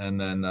running. And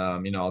then,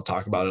 I'll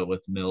talk about it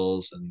with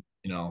Mills and,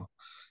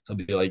 he'll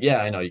be like,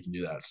 yeah, I know you can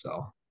do that.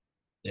 So,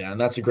 yeah. And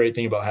that's a great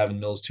thing about having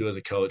Mills too as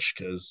a coach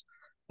because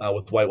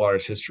with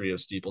Whitewater's history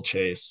of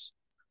steeplechase,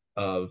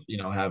 of,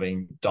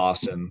 having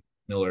Dawson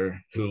Miller,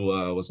 who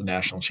was the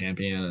national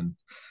champion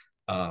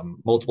and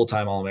multiple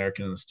time All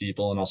American in the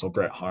steeple, and also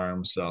Brett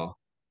Harm. So,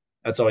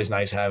 that's always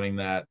nice having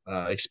that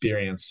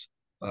experience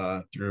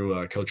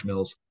through Coach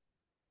Mills.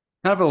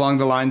 kind of along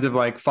the lines of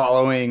like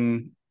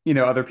following,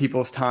 other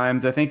people's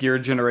times. I think your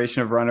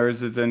generation of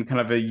runners is in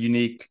kind of a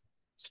unique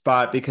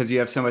spot because you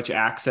have so much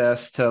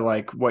access to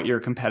like what your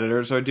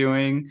competitors are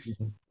doing.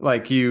 Mhm.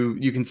 Like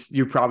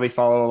you probably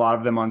follow a lot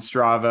of them on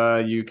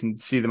Strava, you can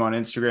see them on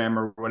Instagram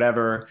or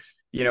whatever.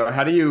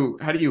 How do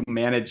you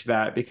manage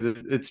that? Because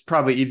it's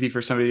probably easy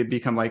for somebody to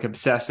become like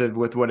obsessive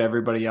with what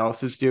everybody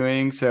else is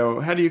doing. So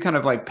how do you kind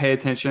of like pay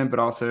attention but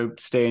also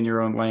stay in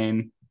your own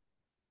lane?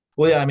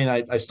 Well, yeah, I mean,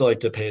 I still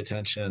like to pay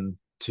attention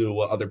to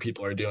what other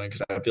people are doing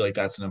because I feel like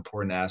that's an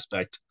important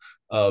aspect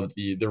of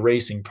the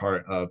racing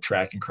part of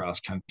track and cross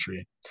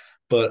country.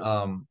 But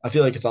I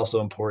feel like it's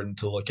also important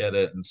to look at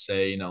it and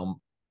say,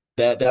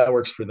 that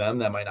works for them,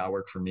 that might not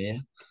work for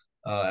me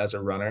as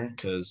a runner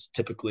because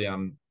typically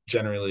I'm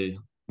generally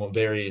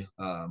very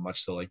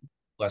much so like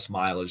less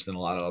mileage than a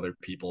lot of other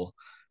people,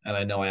 and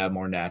I know I have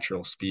more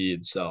natural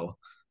speed. So,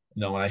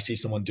 when I see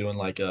someone doing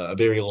like a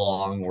very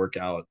long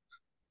workout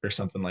or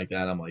something like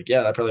that, I'm like,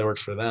 yeah, that probably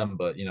works for them.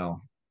 But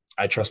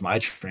I trust my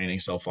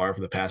training so far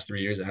for the past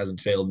 3 years; it hasn't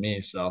failed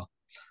me. So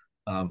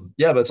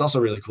yeah, but it's also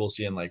really cool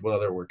seeing like what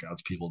other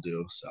workouts people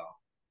do. So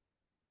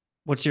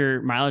What's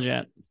your mileage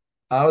at?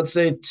 I would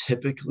say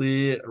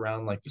typically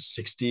around like the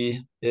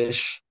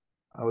 60-ish.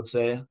 I would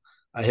say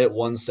I hit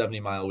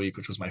 170-mile week,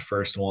 which was my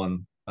first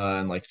one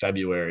in like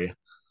February.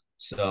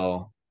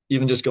 So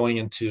even just going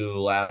into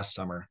last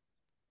summer,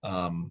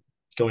 um,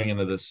 going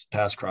into this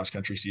past cross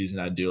country season,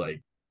 I'd do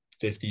like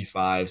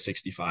 55,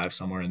 65,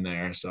 somewhere in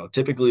there. So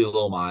typically a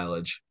little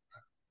mileage.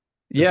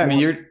 Yeah, It's I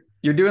mean more,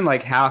 you're doing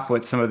like half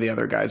what some of the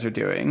other guys are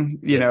doing.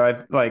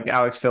 yeah. Like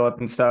Alex Phillip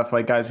and stuff,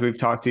 like guys we've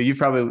talked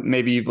to.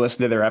 Maybe you've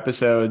listened to their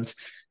episodes.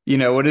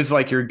 What is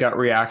like your gut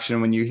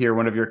reaction when you hear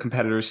one of your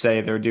competitors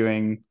say they're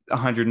doing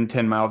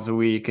 110 miles a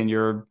week and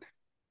you're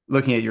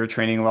looking at your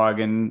training log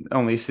and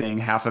only seeing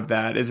half of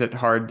that? Is it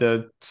hard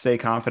to stay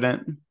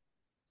confident?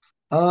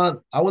 I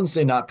wouldn't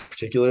say not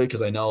particularly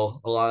because I know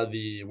a lot of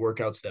the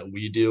workouts that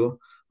we do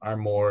are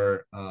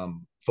more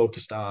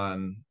focused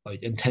on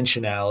like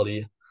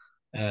intentionality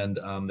and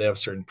they have a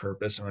certain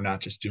purpose and we're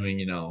not just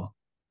doing,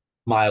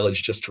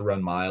 mileage just to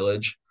run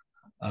mileage.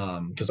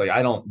 Because like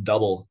I don't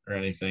double or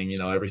anything,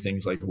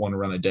 everything's like one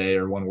run a day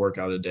or one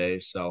workout a day.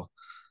 So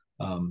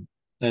um,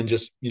 and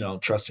just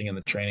trusting in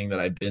the training that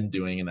I've been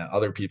doing and that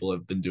other people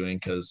have been doing,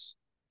 because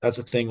that's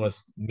the thing with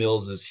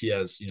Mills is he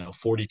has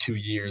 42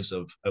 years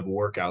of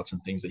workouts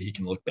and things that he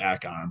can look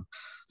back on,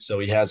 so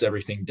he has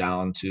everything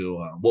down to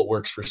what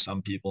works for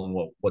some people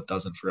and what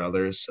doesn't for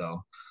others.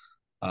 So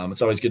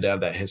it's always good to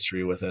have that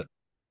history with it.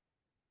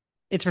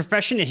 It's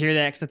refreshing to hear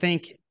that because I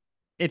think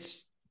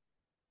it's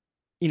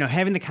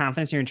having the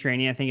confidence in your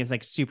training, I think is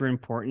like super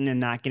important and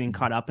not getting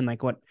caught up in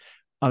like what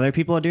other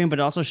people are doing, but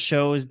it also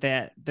shows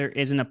that there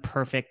isn't a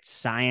perfect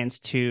science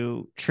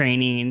to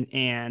training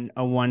and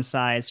a one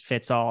size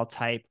fits all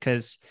type.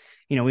 Cause,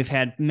 we've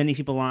had many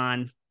people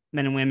on,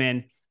 men and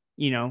women,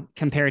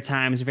 compare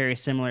times very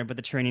similar, but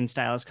the training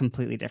style is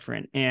completely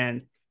different.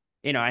 And,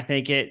 I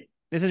think this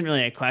isn't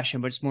really a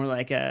question, but it's more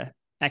like a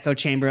echo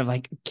chamber of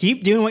like,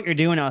 keep doing what you're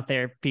doing out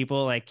there,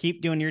 people. Like,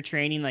 keep doing your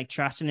training, like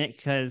trusting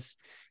it. Cause,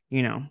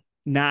 you know,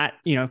 not,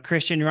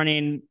 Christian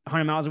running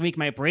 100 miles a week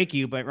might break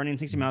you, but running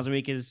 60 miles a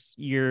week is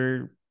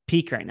your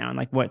peak right now and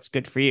like what's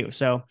good for you.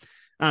 So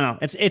I don't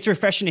know. It's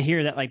refreshing to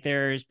hear that like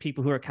there's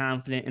people who are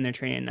confident in their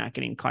training and not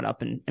getting caught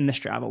up in the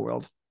Strava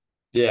world.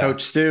 Yeah.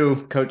 Coach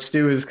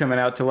Stu is coming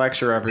out to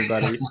lecture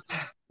everybody.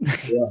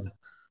 Yeah.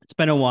 It's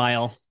been a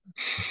while.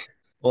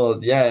 Well,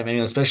 yeah, I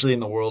mean, especially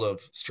in the world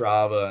of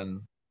Strava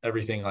and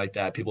everything like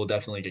that, people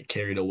definitely get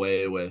carried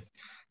away with,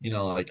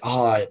 like,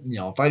 oh,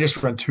 if I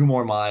just run 2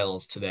 more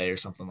miles today or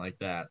something like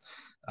that.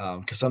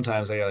 Because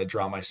sometimes I got to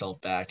draw myself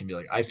back and be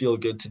like, I feel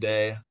good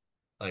today.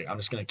 Like, I'm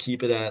just going to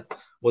keep it at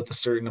what the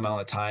certain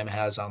amount of time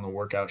has on the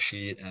workout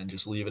sheet and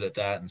just leave it at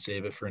that and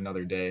save it for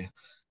another day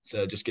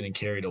instead of just getting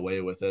carried away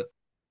with it.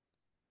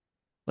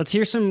 Let's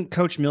hear some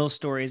Coach Mills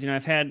stories.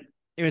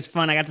 It was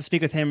fun. I got to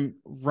speak with him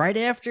right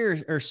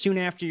after or soon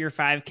after your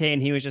 5K,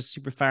 and he was just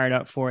super fired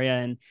up for you.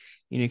 And,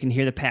 you can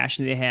hear the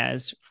passion that he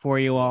has for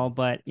you all.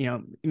 But,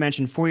 you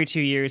mentioned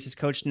 42 years, he's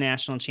coached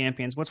national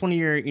champions. What's one of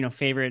your,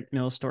 favorite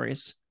Mills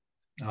stories?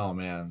 Oh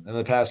man, in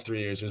the past 3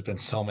 years, there's been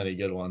so many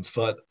good ones,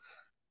 but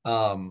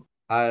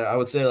I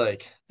would say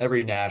like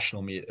every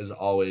national meet is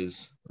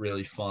always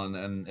really fun.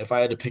 And if I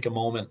had to pick a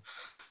moment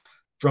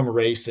from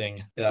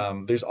racing,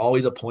 there's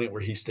always a point where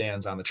he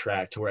stands on the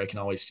track to where I can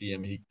always see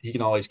him. He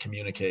can always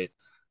communicate.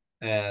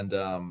 And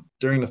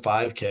during the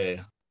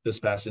 5K this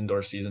past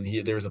indoor season,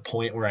 there was a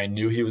point where I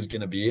knew he was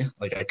going to be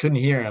like I couldn't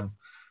hear him,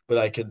 but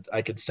I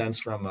could sense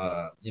from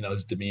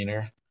his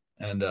demeanor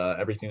and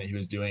everything that he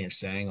was doing or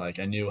saying, like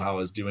I knew how I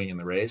was doing in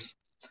the race.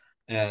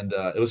 And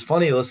it was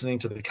funny listening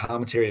to the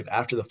commentary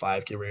after the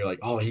 5K where you're like,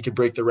 oh, he could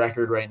break the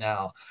record right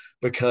now.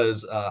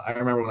 Because I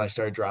remember when I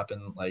started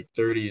dropping like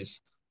 30s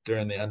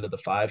during the end of the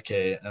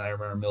 5K. And I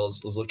remember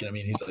Mills was looking at me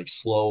and he's like,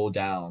 slow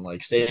down,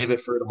 like save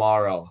it for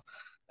tomorrow.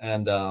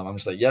 And I'm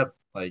just like, yep,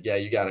 like, yeah,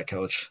 you got it,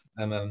 coach.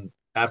 And then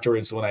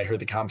afterwards, when I heard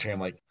the commentary, I'm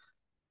like,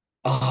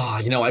 oh,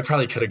 I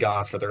probably could have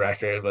gone for the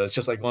record, but it's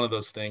just like one of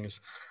those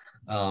things,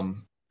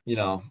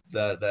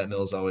 that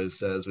Mills always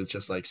says was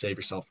just like, save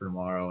yourself for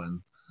tomorrow. And,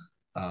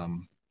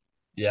 um,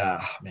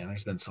 yeah, man,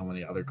 there's been so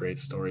many other great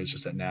stories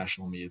just at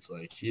national meets.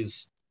 Like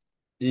he's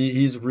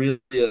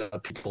really a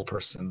people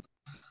person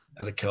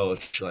as a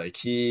coach. Like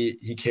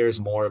he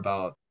cares more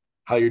about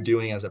how you're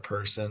doing as a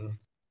person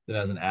than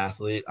as an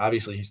athlete.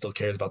 Obviously, he still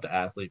cares about the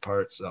athlete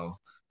part, so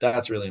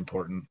that's really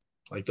important.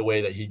 Like the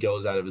way that he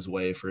goes out of his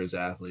way for his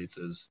athletes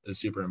is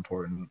super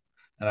important.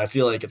 And I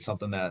feel like it's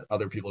something that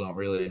other people don't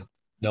really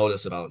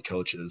notice about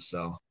coaches.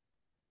 So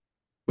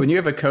When you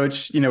have a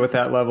coach, with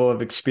that level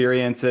of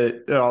experience,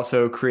 it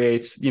also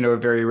creates, a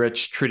very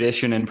rich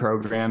tradition in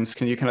programs.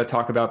 Can you kind of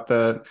talk about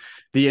the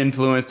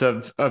influence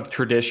of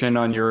tradition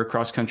on your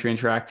cross country and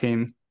track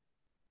team?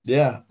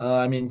 yeah,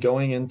 I mean,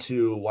 going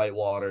into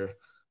Whitewater,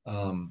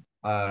 and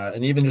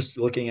even just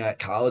looking at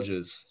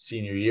colleges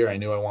senior year, I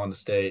knew I wanted to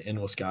stay in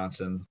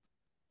Wisconsin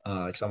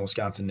because I'm a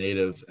Wisconsin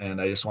native,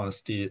 and I just want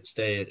to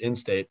stay in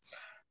state.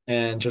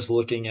 And just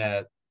looking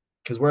at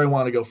because where I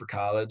want to go for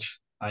college,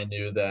 I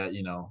knew that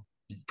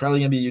probably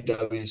gonna be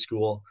UW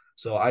school,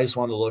 so I just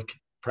wanted to look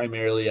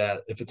primarily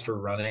at if it's for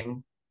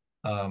running,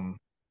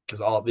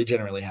 because all they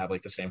generally have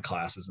like the same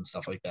classes and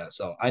stuff like that.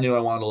 So I knew I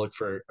wanted to look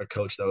for a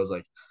coach that was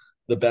like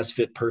the best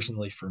fit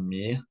personally for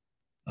me.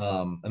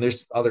 And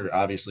there's other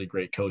obviously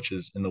great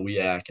coaches in the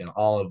WEAC and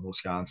all of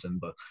Wisconsin,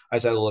 but I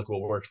just had to look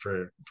what worked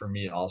for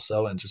me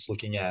also, and just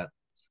looking at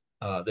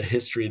the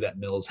history that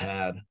Mills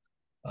had,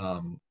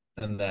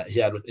 and that he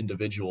had with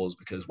individuals,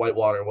 because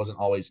Whitewater wasn't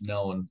always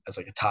known as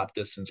like a top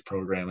distance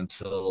program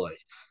until like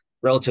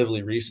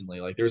relatively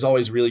recently. Like there's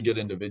always really good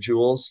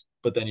individuals,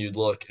 but then you'd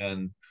look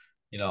and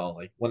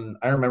like when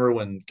I remember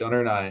when Gunnar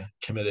and I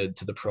committed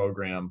to the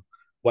program,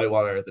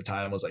 Whitewater at the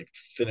time was like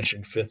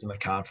finishing fifth in the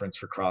conference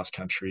for cross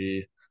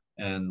country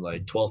and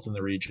like 12th in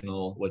the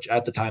regional, which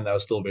at the time that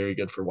was still very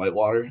good for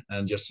Whitewater.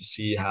 And just to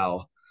see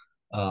how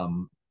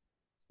um,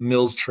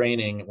 Mills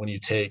training, when you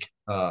take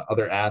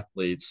other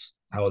athletes,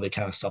 how they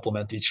kind of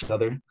supplement each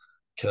other,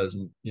 because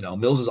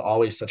Mills is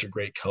always such a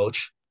great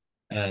coach,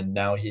 and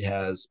now he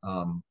has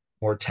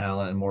more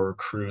talent and more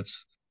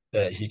recruits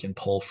that he can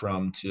pull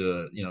from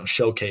to,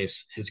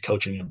 showcase his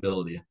coaching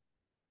ability.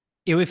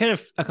 Yeah, we've had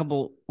a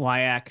couple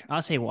WIAC,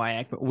 I'll say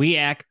WIAC, but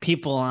WEAC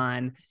people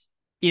on.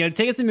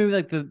 Take us to maybe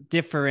like the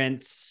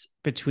difference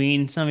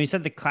between some. You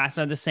said the classes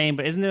are the same,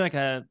 but isn't there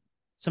like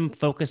some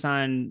focus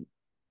on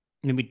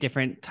maybe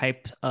different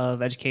type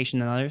of education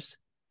than others?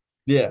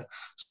 Yeah.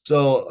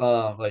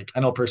 So, like I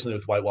know personally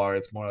with Whitewater,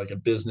 it's more like a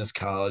business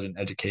college and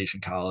education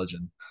college,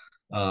 and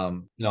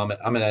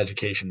I'm an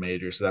education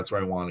major, so that's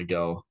where I want to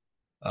go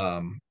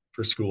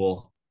for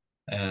school,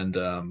 and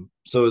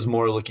so it was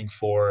more looking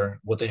for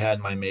what they had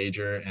in my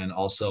major, and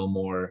also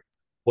more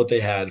what they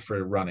had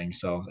for running.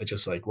 So it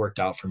just like worked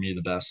out for me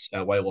the best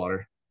at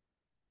Whitewater.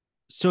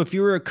 So if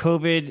you were a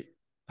COVID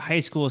high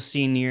school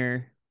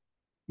senior,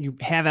 you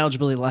have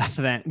eligibility left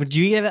then. But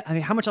do you have, I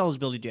mean, how much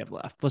eligibility do you have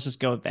left? Let's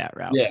just go with that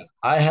route. Yeah,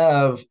 I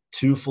have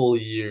 2 full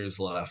years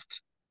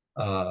left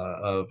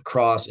of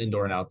cross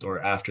indoor and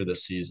outdoor after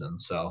this season.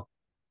 So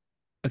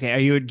Okay. Are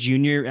you a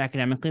junior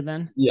academically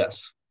then?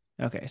 yes,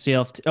 Okay.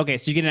 So okay.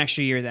 So you get an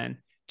extra year then.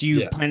 Do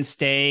you yeah, plan to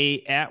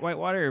stay at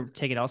Whitewater or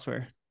take it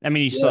elsewhere? I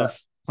mean, you still yeah, have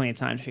plenty of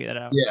time to figure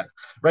that out. yeah.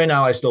 Right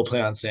now, I still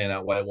plan on staying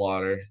at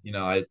Whitewater.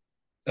 I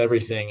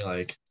everything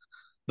like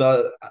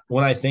the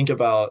when I think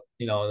about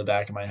in the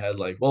back of my head,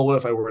 like, well, what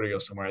if I were to go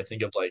somewhere? I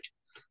think of like,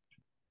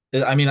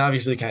 I mean,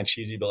 obviously kind of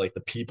cheesy, but like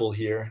the people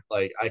here,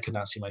 like I could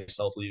not see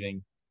myself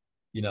leaving.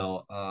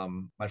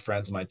 My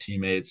friends and my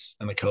teammates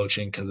and the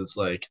coaching, because it's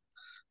like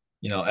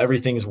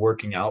everything's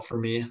working out for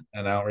me,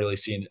 and I don't really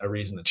see a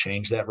reason to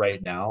change that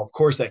right now. Of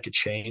course, that could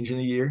change in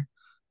a year,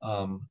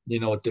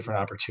 with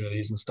different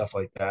opportunities and stuff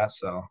like that.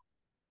 So,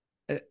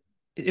 Uh,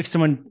 If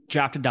someone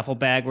dropped a duffel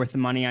bag worth of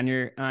money on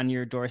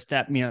your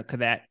doorstep, could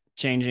that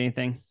change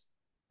anything?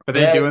 Are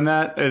they that, doing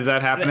that? Is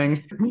that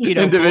happening in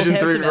Both Division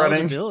have Three some running?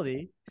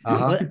 eligibility.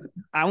 uh-huh.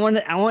 I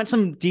want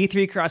some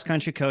D3 cross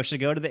country coach to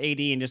go to the AD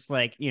and just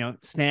like,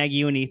 snag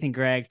you and Ethan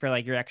Gregg for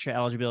like your extra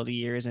eligibility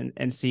years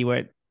and see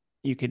what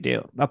you could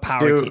do. A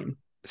power Stu, team.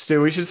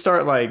 Stu, we should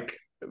start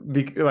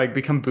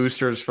become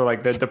boosters for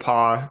like the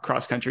DePaul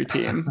cross country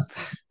team,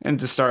 and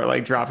just start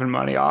like dropping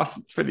money off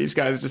for these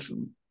guys. Just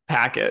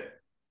pack it.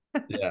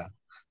 Yeah.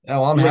 Yeah,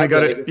 well, I'm You want to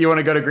happy. go to you want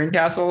to go to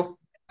Greencastle?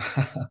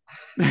 Yeah,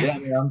 I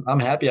mean, I'm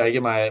happy. I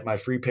get my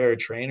free pair of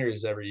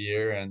trainers every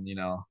year, and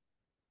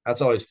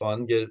that's always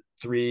fun. Get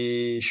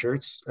 3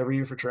 shirts every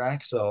year for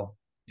track. So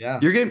yeah.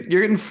 You're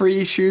getting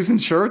free shoes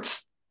and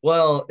shirts.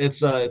 Well,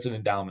 it's an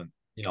endowment,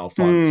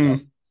 fund. So Hmm.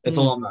 it's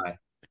Hmm. alumni.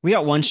 We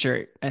got one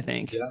shirt, I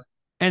think, Yeah.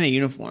 and a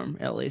uniform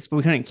at least, but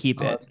we couldn't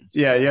keep Oh, it. that's nice.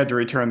 Yeah, you had to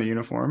return the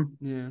uniform.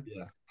 Yeah.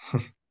 Yeah.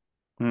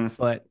 Hmm.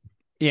 But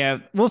yeah,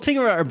 we'll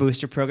figure out our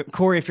booster program.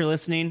 Corey, if you're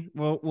listening,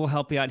 we'll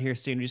help you out here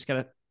soon.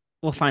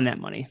 We'll find that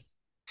money.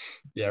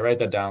 Yeah, write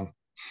that down.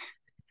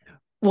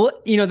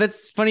 Well,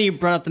 that's funny you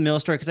brought up the mill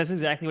story because that's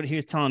exactly what he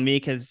was telling me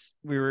because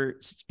we were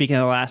speaking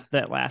of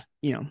that last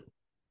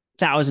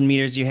 1,000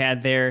 meters you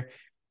had there.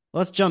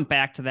 Let's jump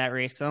back to that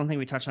race because I don't think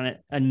we touched on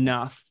it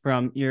enough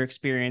from your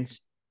experience.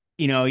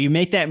 You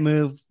make that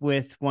move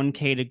with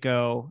 1K to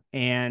go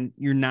and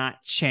you're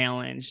not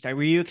challenged.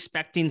 Were you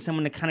expecting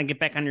someone to kind of get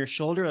back on your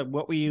shoulder? Like,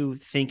 what were you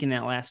thinking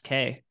that last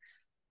K?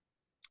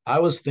 I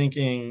was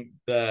thinking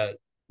that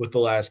with the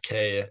last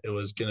K, it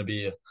was going to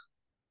be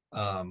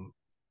um,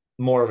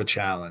 more of a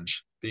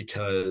challenge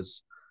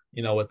because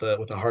with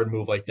a hard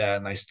move like that,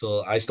 and I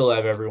still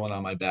have everyone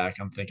on my back.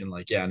 I'm thinking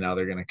like, yeah, now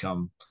they're going to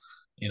come.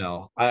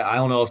 I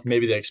don't know if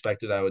maybe they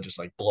expected I would just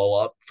like blow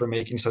up for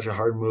making such a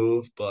hard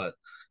move, but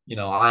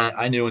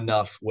I knew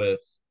enough with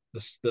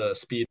the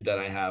speed that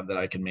I have that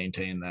I can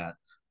maintain that.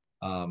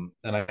 And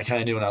I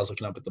kind of knew when I was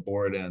looking up at the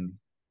board and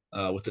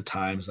with the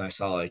times, and I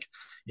saw like,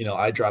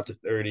 I dropped to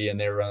 30 and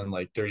they were running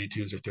like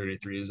 32s or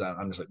 33s.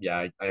 I'm just like,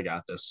 yeah, I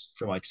got this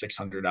from like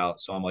 600 out.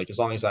 So I'm like, as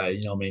long as I,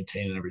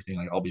 maintain and everything,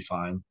 like I'll be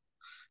fine.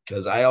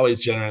 Because I always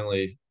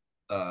generally,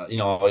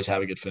 always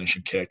have a good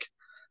finishing kick.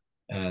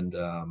 And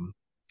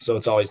so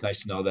it's always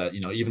nice to know that,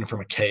 even from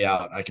a K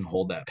out, I can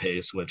hold that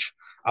pace, which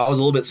I was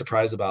a little bit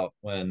surprised about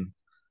when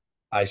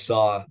I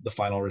saw the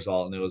final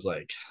result. And it was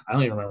like, I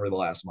don't even remember the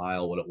last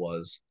mile, what it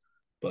was,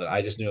 but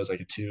I just knew it was like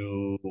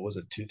what was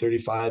it,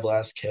 235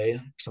 last K,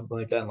 or something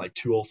like that, and like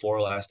 204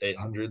 last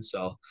 800.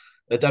 So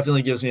that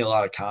definitely gives me a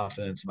lot of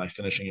confidence in my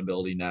finishing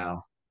ability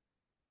now.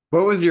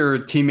 What was your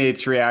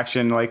teammates'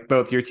 reaction? Like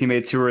both your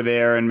teammates who were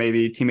there and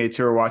maybe teammates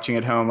who were watching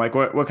at home. Like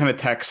what kind of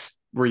texts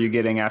were you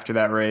getting after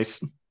that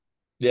race?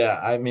 Yeah,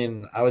 I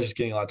mean, I was just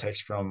getting a lot of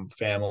texts from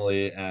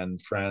family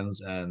and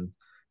friends and,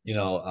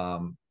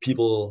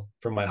 people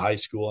from my high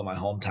school and my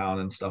hometown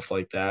and stuff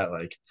like that.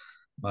 Like,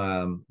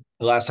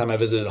 the last time I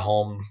visited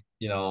home,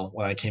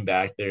 when I came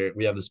back there,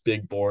 we have this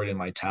big board in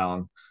my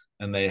town,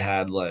 and they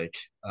had like,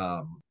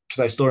 because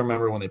I still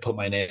remember when they put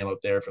my name up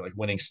there for like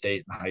winning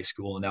state in high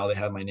school, and now they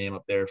have my name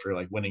up there for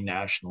like winning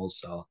nationals.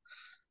 So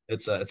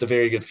it's a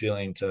very good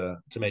feeling to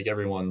make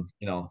everyone,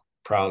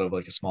 proud of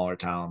like a smaller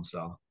town.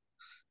 So,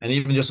 and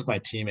even just with my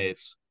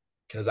teammates,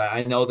 because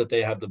I know that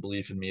they have the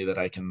belief in me that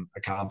I can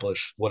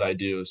accomplish what I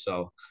do.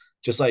 So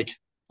just like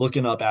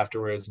looking up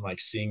afterwards and like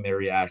seeing their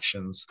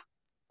reactions,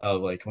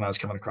 of like when I was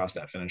coming across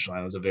that finish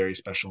line. It was a very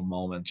special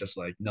moment, just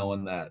like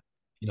knowing that,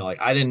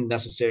 like I didn't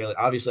necessarily,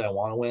 obviously I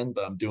want to win,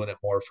 but I'm doing it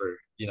more for,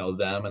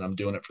 them, and I'm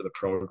doing it for the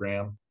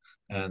program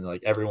and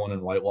like everyone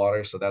in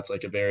Whitewater. So that's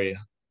like a very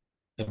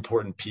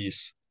important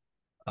piece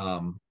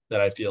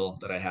that I feel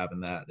that I have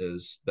in that,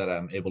 is that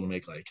I'm able to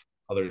make like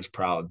others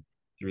proud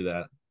through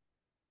that.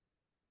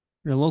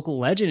 You're a local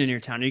legend in your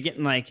town. You're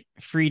getting like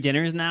free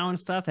dinners now and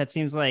stuff. That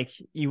seems like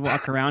you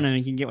walk around and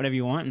you can get whatever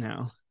you want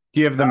now. Do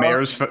you have the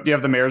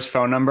Uh, mayor's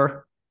phone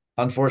number?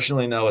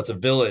 Unfortunately, no, it's a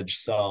village,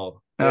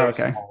 so Oh, very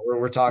okay. small.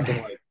 We're talking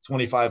like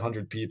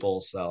 2,500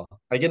 people, so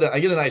I get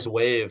a nice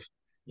wave,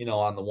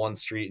 on the one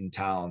street in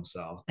town,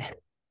 so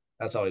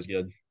that's always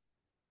good.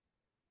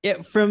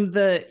 Yeah, from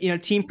the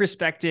team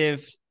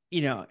perspective,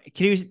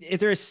 is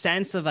there a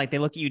sense of like they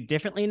look at you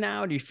differently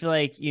now? Do you feel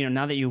like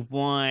now that you've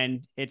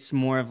won, it's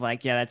more of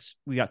like, yeah, that's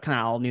we got kind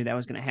of all knew that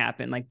was going to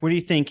happen. Like, what do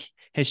you think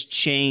has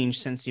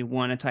changed since you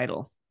won a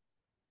title?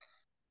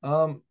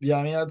 Yeah,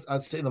 I mean,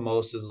 I'd say the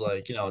most is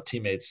like,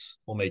 teammates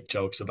will make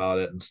jokes about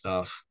it and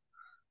stuff.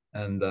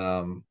 And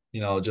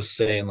just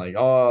saying like,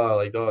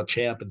 oh,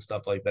 champ and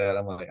stuff like that.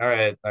 I'm like, all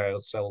right,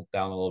 let's settle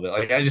down a little bit.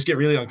 Like I just get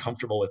really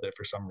uncomfortable with it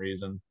for some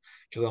reason,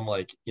 because I'm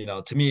like,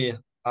 to me,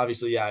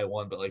 obviously, yeah, I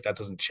won, but like that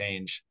doesn't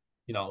change,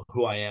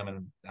 who I am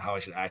and how I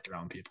should act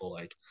around people.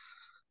 Like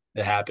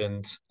it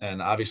happened,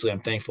 and obviously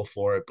I'm thankful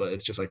for it, but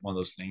it's just like one of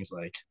those things,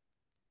 like,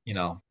 you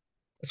know,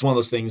 it's one of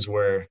those things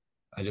where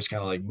I just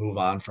kind of like move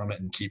on from it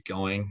and keep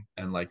going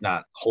and like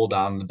not hold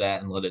on to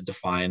that and let it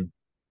define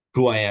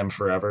who I am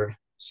forever.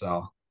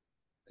 So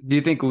Do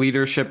you think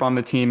leadership on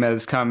the team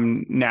has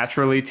come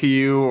naturally to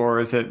you,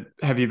 or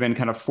have you been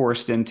kind of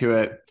forced into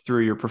it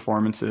through your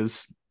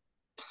performances?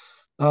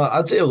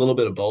 I'd say a little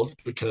bit of both,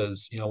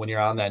 because when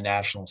you're on that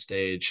national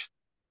stage,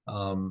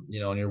 and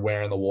you're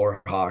wearing the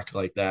war hawk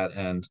like that,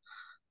 and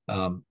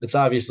it's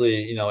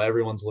obviously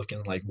everyone's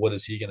looking like, what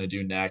is he going to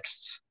do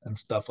next and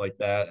stuff like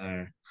that.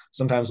 And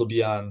sometimes we'll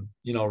be on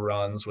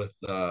runs with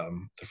the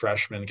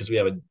freshmen, because we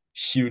have a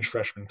huge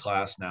freshman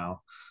class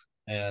now,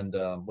 and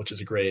which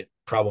is a great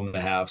problem to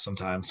have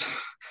sometimes.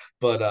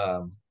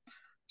 But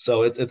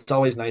so it's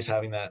always nice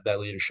having that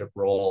leadership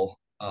role.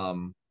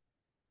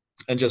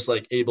 And just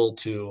like able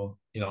to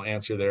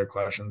answer their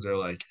questions or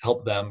like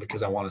help them,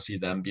 because I want to see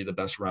them be the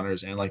best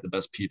runners and like the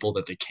best people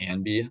that they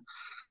can be.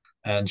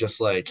 And just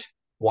like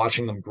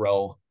watching them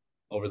grow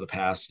over the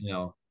past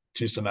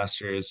 2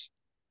 semesters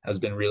has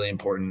been really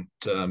important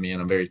to me,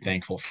 and I'm very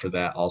thankful for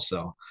that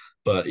also.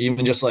 But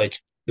even just like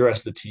the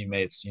rest of the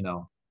teammates,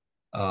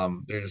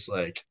 they're just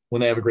like,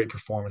 when they have a great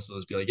performance, they'll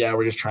just be like, yeah,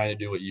 we're just trying to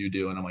do what you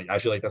do. And I'm like, I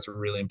feel like that's a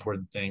really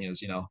important thing,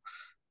 is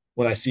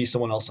when I see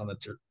someone else on the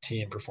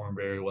team perform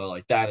very well,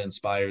 like that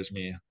inspires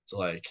me to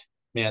like,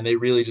 man, they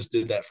really just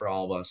did that for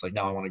all of us. Like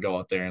now I want to go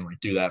out there and like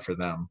do that for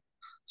them.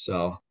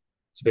 So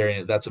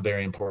that's a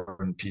very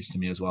important piece to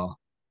me as well.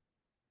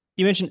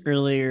 You mentioned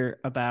earlier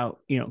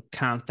about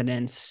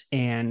confidence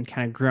and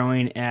kind of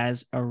growing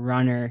as a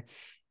runner.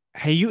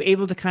 Are you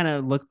able to kind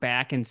of look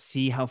back and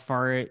see how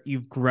far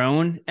you've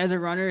grown as a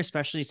runner,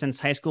 especially since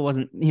high school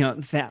wasn't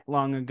that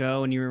long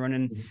ago and you were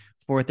running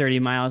 430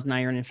 miles? Now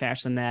you're running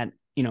faster than that,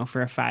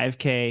 for a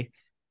 5K.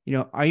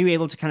 Are you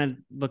able to kind of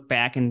look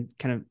back and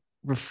kind of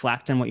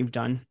reflect on what you've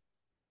done?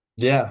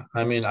 Yeah,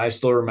 I mean, I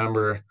still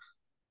remember,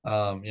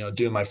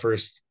 doing my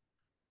first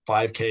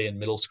 5K in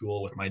middle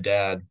school with my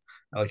dad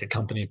at like a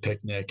company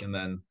picnic, and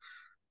then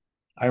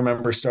I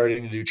remember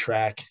starting to do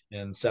track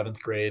in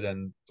seventh grade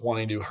and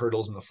wanting to do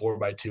hurdles in the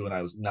 4x2, and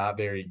I was not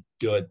very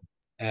good.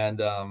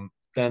 And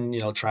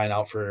then, trying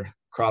out for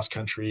cross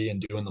country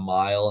and doing the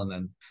mile, and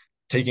then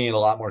taking it a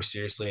lot more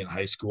seriously in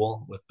high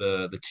school with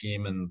the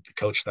team and the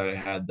coach that I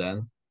had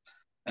then.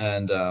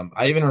 And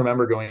I even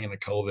remember going into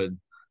COVID.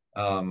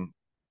 Um,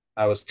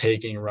 I was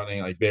taking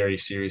running like very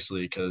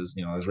seriously, because,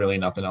 there's really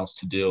nothing else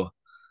to do.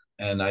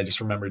 And I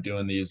just remember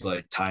doing these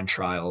like time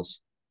trials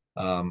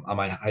on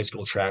my high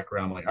school track,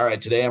 where I'm like, all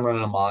right, today I'm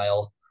running a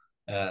mile,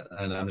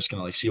 and I'm just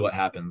gonna like see what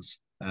happens.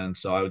 And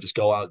so I would just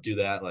go out, do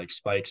that, like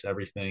spikes,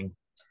 everything.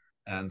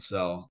 And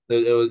so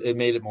it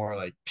made it more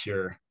like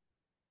pure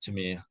to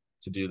me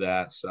to do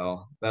that.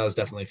 So that was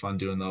definitely fun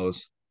doing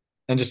those,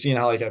 and just seeing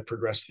how like I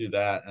progressed through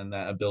that, and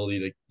that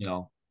ability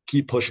to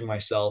keep pushing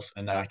myself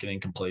and not getting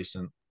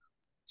complacent.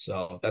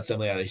 So that's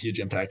definitely had a huge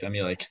impact on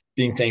me, like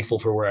being thankful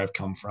for where I've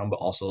come from, but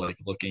also like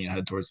looking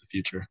ahead towards the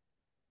future.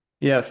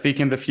 Yeah,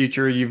 speaking of the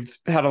future, you've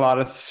had a lot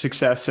of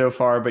success so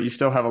far, but you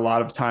still have a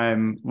lot of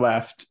time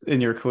left in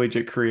your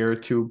collegiate career,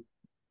 2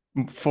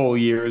 full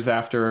years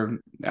after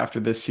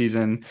this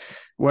season.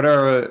 What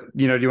are,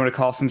 do you want to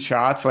call some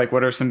shots? Like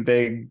what are some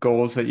big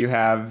goals that you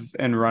have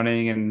in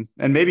running,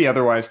 and maybe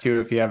otherwise too,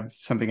 if you have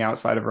something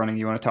outside of running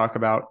you want to talk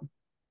about?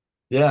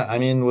 Yeah, I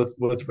mean, with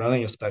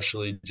running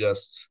especially,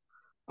 just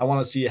I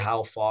want to see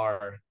how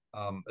far,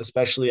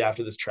 especially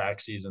after this track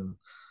season,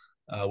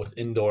 with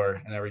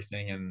indoor and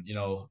everything, and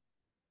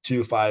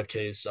 2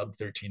 5Ks sub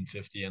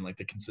 1350, and like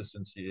the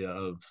consistency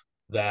of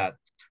that.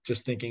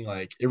 Just thinking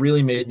like it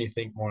really made me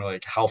think more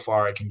like how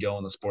far I can go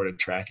in the sport of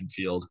track and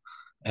field.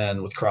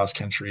 and with cross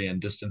country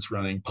and distance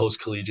running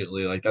post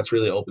collegiately, like that's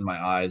really opened my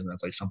eyes, and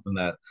that's like something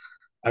that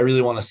I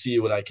really want to see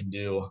what I can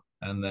do.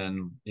 And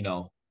then,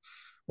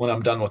 when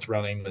I'm done with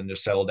running, then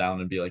just settle down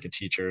and be like a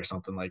teacher or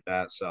something like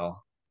that. So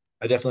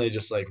I definitely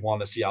just like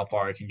want to see how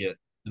far I can get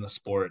in the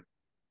sport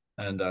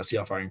and see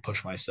how far I can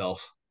push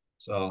myself.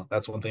 So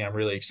that's one thing I'm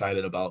really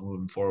excited about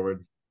moving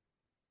forward.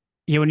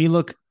 Yeah, when you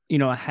look,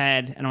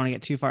 ahead, I don't want to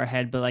get too far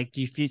ahead, but like,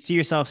 do you see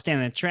yourself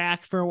standing on the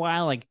track for a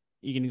while? Like,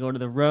 you can go to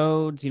the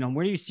roads.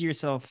 Where do you see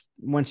yourself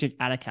once you're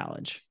out of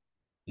college?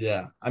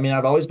 Yeah. I mean,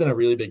 I've always been a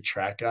really big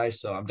track guy,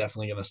 so I'm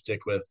definitely going to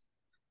stick with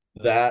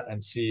that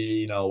and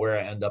see, where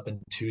I end up in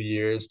 2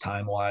 years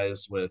time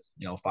wise with,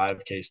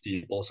 5K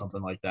steeple,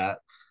 something like that.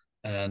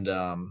 And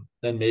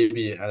then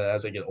maybe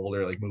as I get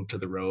older, like move to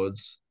the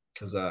roads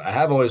because I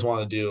have always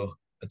wanted to do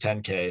a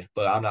 10K,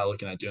 but I'm not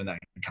looking at doing that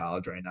in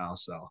college right now.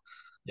 So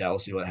yeah, we'll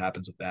see what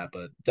happens with that.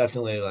 But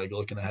definitely like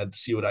looking ahead to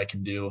see what I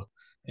can do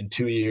in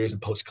 2 years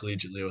and post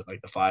collegiately with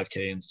like the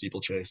 5K and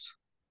steeplechase.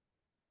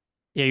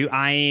 Yeah, you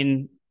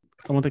eyeing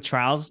Olympic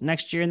trials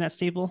next year in that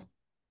steeple?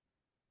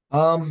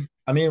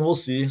 I mean, we'll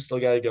see. Still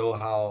got to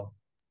go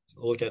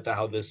look at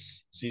how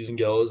this season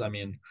goes. I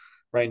mean,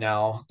 right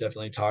now,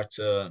 definitely talk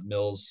to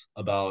Mills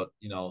about,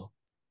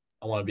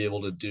 I want to be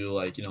able to do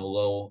like,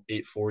 low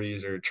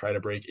 840s or try to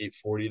break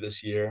 840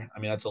 this year. I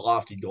mean, that's a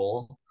lofty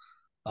goal.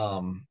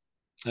 Um,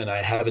 and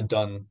I haven't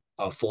done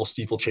a full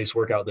steeplechase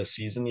workout this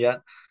season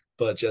yet,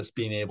 but just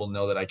being able to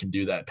know that I can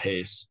do that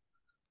pace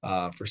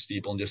for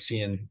steeple and just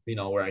seeing,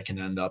 where I can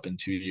end up in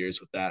 2 years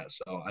with that.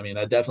 So, I mean,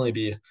 that'd definitely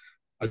be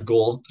a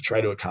goal to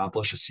try to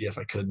accomplish to see if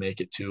I could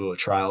make it to a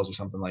trials or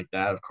something like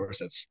that. Of course,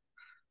 that's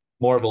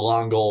more of a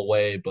long goal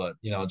away, but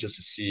just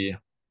to see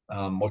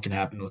what can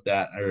happen with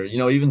that, or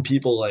even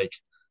people like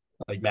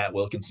Matt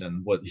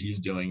Wilkinson, what he's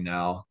doing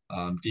now,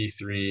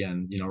 D3,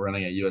 and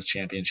running at U.S.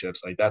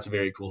 championships, like that's a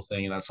very cool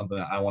thing, and that's something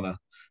that I want to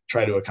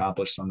try to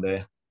accomplish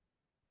someday.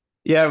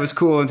 Yeah, it was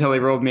cool until he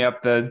rolled me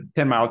up the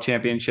 10-mile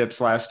championships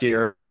last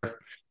year.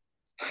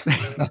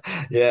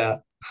 Yeah,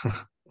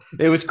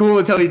 It was cool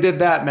until he did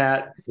that,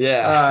 Matt.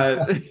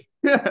 yeah,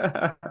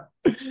 Uh,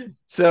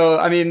 so,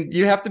 I mean,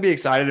 you have to be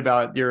excited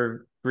about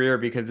your career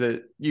because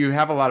you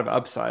have a lot of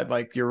upside.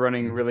 Like you're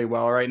running really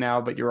well right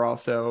now, but you're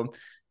also,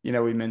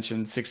 we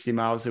mentioned 60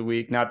 miles a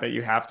week. Not that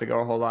you have to go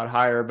a whole lot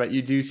higher, but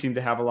you do seem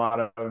to have a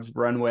lot of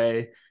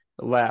runway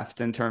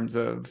left in terms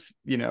of,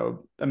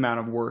 amount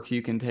of work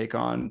you can take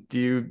on.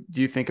 Do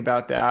you think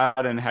about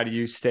that? And how do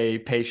you stay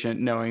patient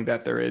knowing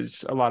that there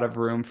is a lot of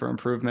room for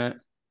improvement?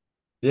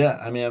 yeah.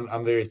 I mean,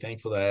 I'm very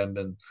thankful that I haven't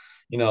been,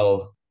 you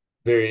know,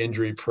 very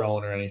injury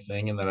prone or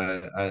anything, and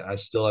that I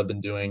still have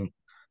been doing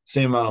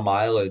same amount of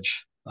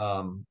mileage.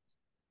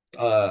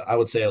 I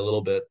would say a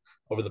little bit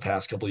over the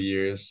past couple of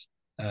years,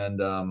 and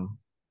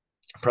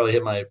probably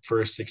hit my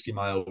first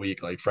 60-mile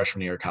week like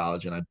freshman year of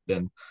college, and I've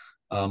been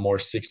more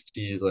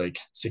 60, like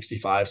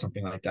 65,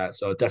 something like that.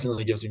 So it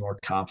definitely gives me more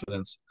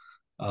confidence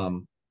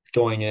um,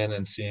 going in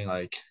and seeing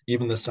like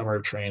even this summer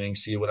of training,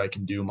 see what I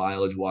can do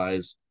mileage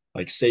wise,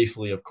 like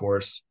safely, of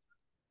course,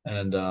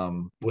 and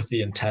with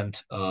the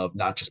intent of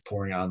not just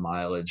pouring on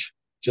mileage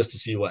just to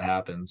see what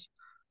happens,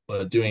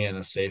 but doing it in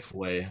a safe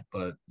way,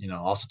 but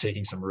also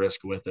taking some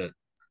risk with it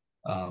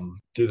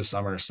through the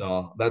summer.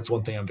 So that's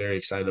one thing I'm very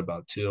excited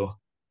about too,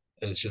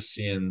 is just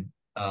seeing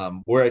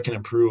where I can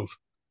improve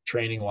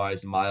training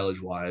wise and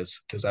mileage wise,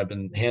 because I've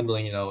been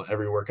handling,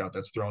 every workout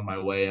that's thrown my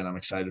way, and I'm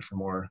excited for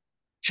more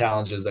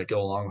challenges that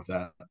go along with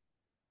that.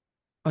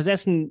 I was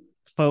asking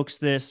folks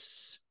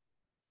this.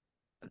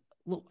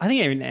 Well, I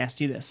think I even asked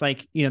you this,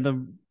 like,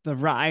 the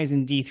rise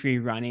in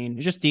D3 running,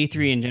 just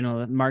D3 in general,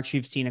 the march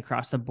we've seen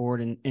across the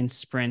board in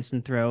sprints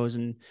and throws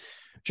and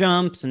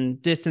jumps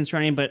and distance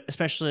running, but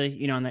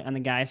especially, on the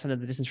guy side of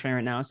the distance running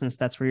right now, since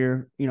that's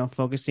where you're,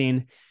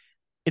 focusing.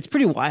 It's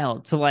pretty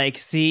wild to like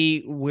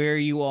see where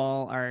you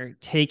all are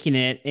taking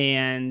it.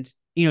 And,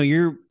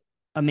 you're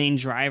a main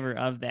driver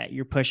of that.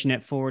 You're pushing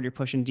it forward. You're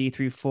pushing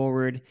D3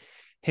 forward.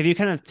 Have you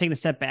kind of taken a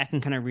step back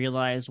and kind of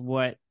realized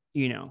what,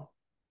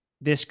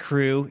 this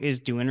crew is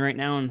doing right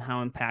now and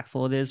how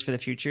impactful it is for the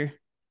future?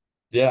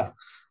 Yeah.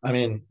 I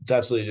mean, it's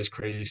absolutely just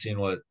crazy seeing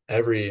what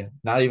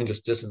not even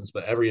just distance,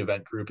 but every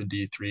event group in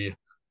D3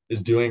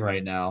 is doing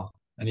right now.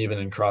 And even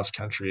in cross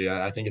country,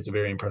 I think it's a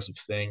very impressive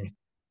thing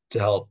to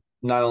help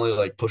not only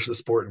like push the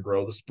sport and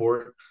grow the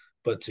sport,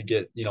 but to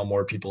get,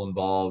 more people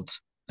involved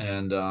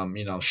and,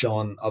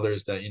 showing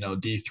others that,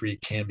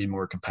 D3 can be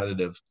more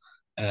competitive,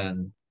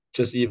 and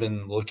just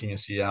even looking to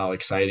see how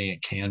exciting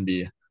it can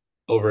be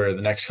over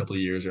the next couple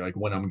of years, or like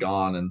when I'm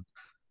gone.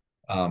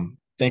 And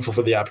thankful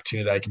for the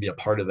opportunity that I can be a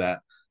part of that.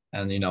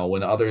 And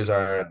when others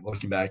are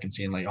looking back and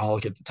seeing like, oh,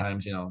 look at the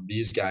times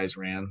these guys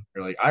ran,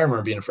 or like I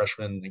remember being a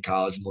freshman in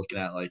college and looking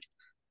at like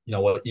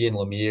what Ian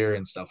Lemire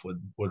and stuff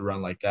would run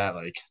like that.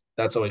 Like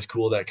that's always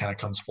cool. That kind of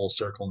comes full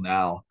circle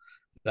now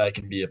that I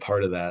can be a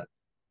part of that,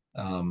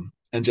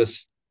 and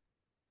just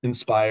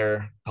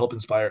help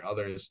inspire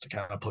others to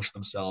kind of push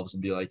themselves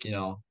and be like,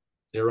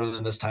 they're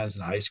running this times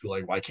in high school.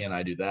 Like why can't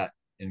I do that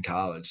in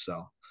college?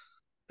 So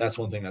that's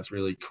one thing that's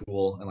really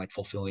cool and like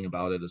fulfilling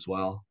about it as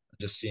well.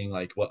 Just seeing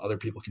like what other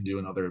people can do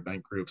in other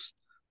event groups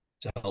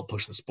to help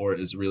push the sport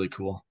is really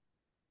cool.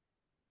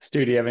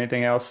 Stu, do you have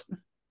anything else?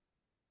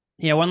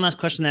 Yeah, one last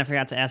question that I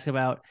forgot to ask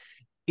about.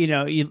 You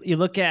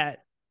look at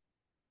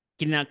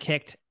getting out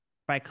kicked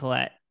by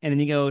Colette, and then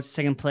you go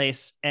second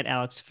place at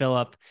Alex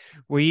Phillip.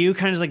 Were you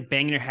kind of just like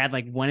banging your head,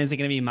 like, when is it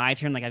going to be my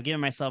turn? Like, I've given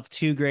myself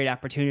two great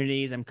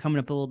opportunities. I'm coming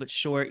up a little bit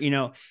short.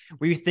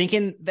 Were you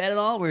thinking that at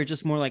all? Were you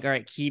just more like, all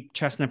right, keep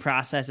trusting the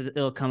process.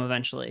 It'll come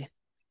eventually?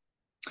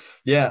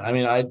 Yeah, I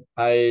mean,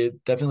 I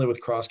definitely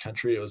with cross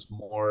country, it was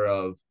more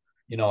of,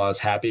 I was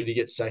happy to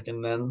get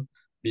second then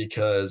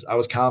because I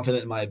was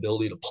confident in my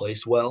ability to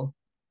place well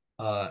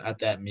at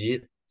that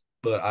meet,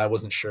 but I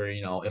wasn't sure,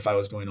 if I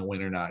was going to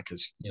win or not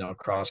because,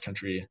 cross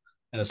country,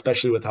 and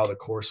especially with how the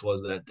course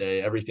was that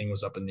day, everything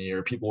was up in the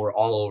air. People were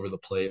all over the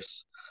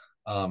place.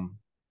 Um,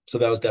 so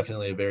that was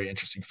definitely a very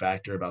interesting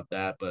factor about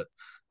that. But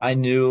I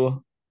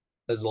knew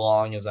as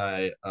long as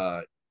I,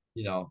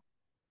 you know,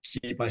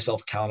 keep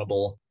myself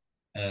accountable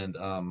and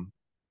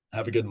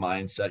have a good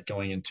mindset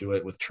going into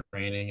it with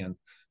training and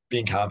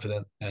being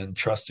confident and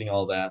trusting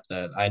all that,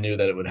 that I knew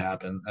that it would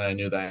happen. And I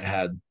knew that I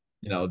had,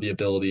 the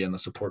ability and the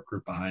support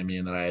group behind me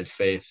and that I had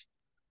faith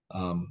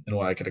in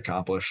what I could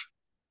accomplish.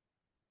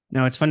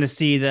 No, it's fun to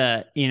see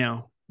the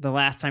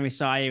last time we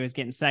saw you was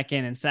getting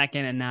second and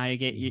second, and now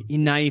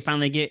now you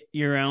finally get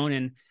your own,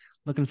 and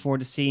looking forward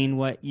to seeing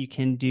what you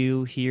can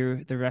do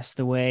here the rest of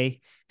the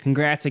way.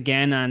 Congrats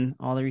again on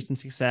all the recent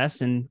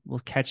success, and we'll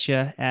catch you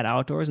at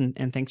Outdoors,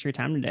 and thanks for your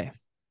time today.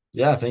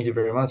 Yeah, thank you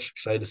very much.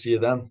 Excited to see you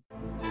then.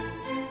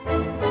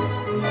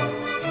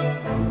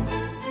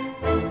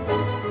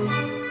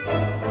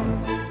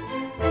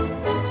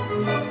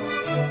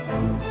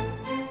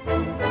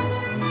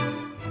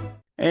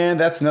 And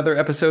that's another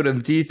episode of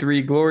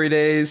D3 Glory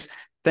Days.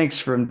 Thanks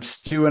from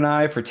Stu and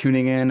I for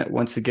tuning in.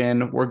 Once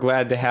again, we're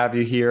glad to have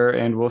you here,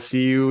 and we'll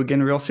see you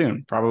again real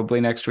soon, probably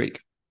next week.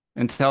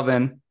 Until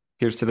then,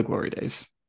 here's to the Glory Days.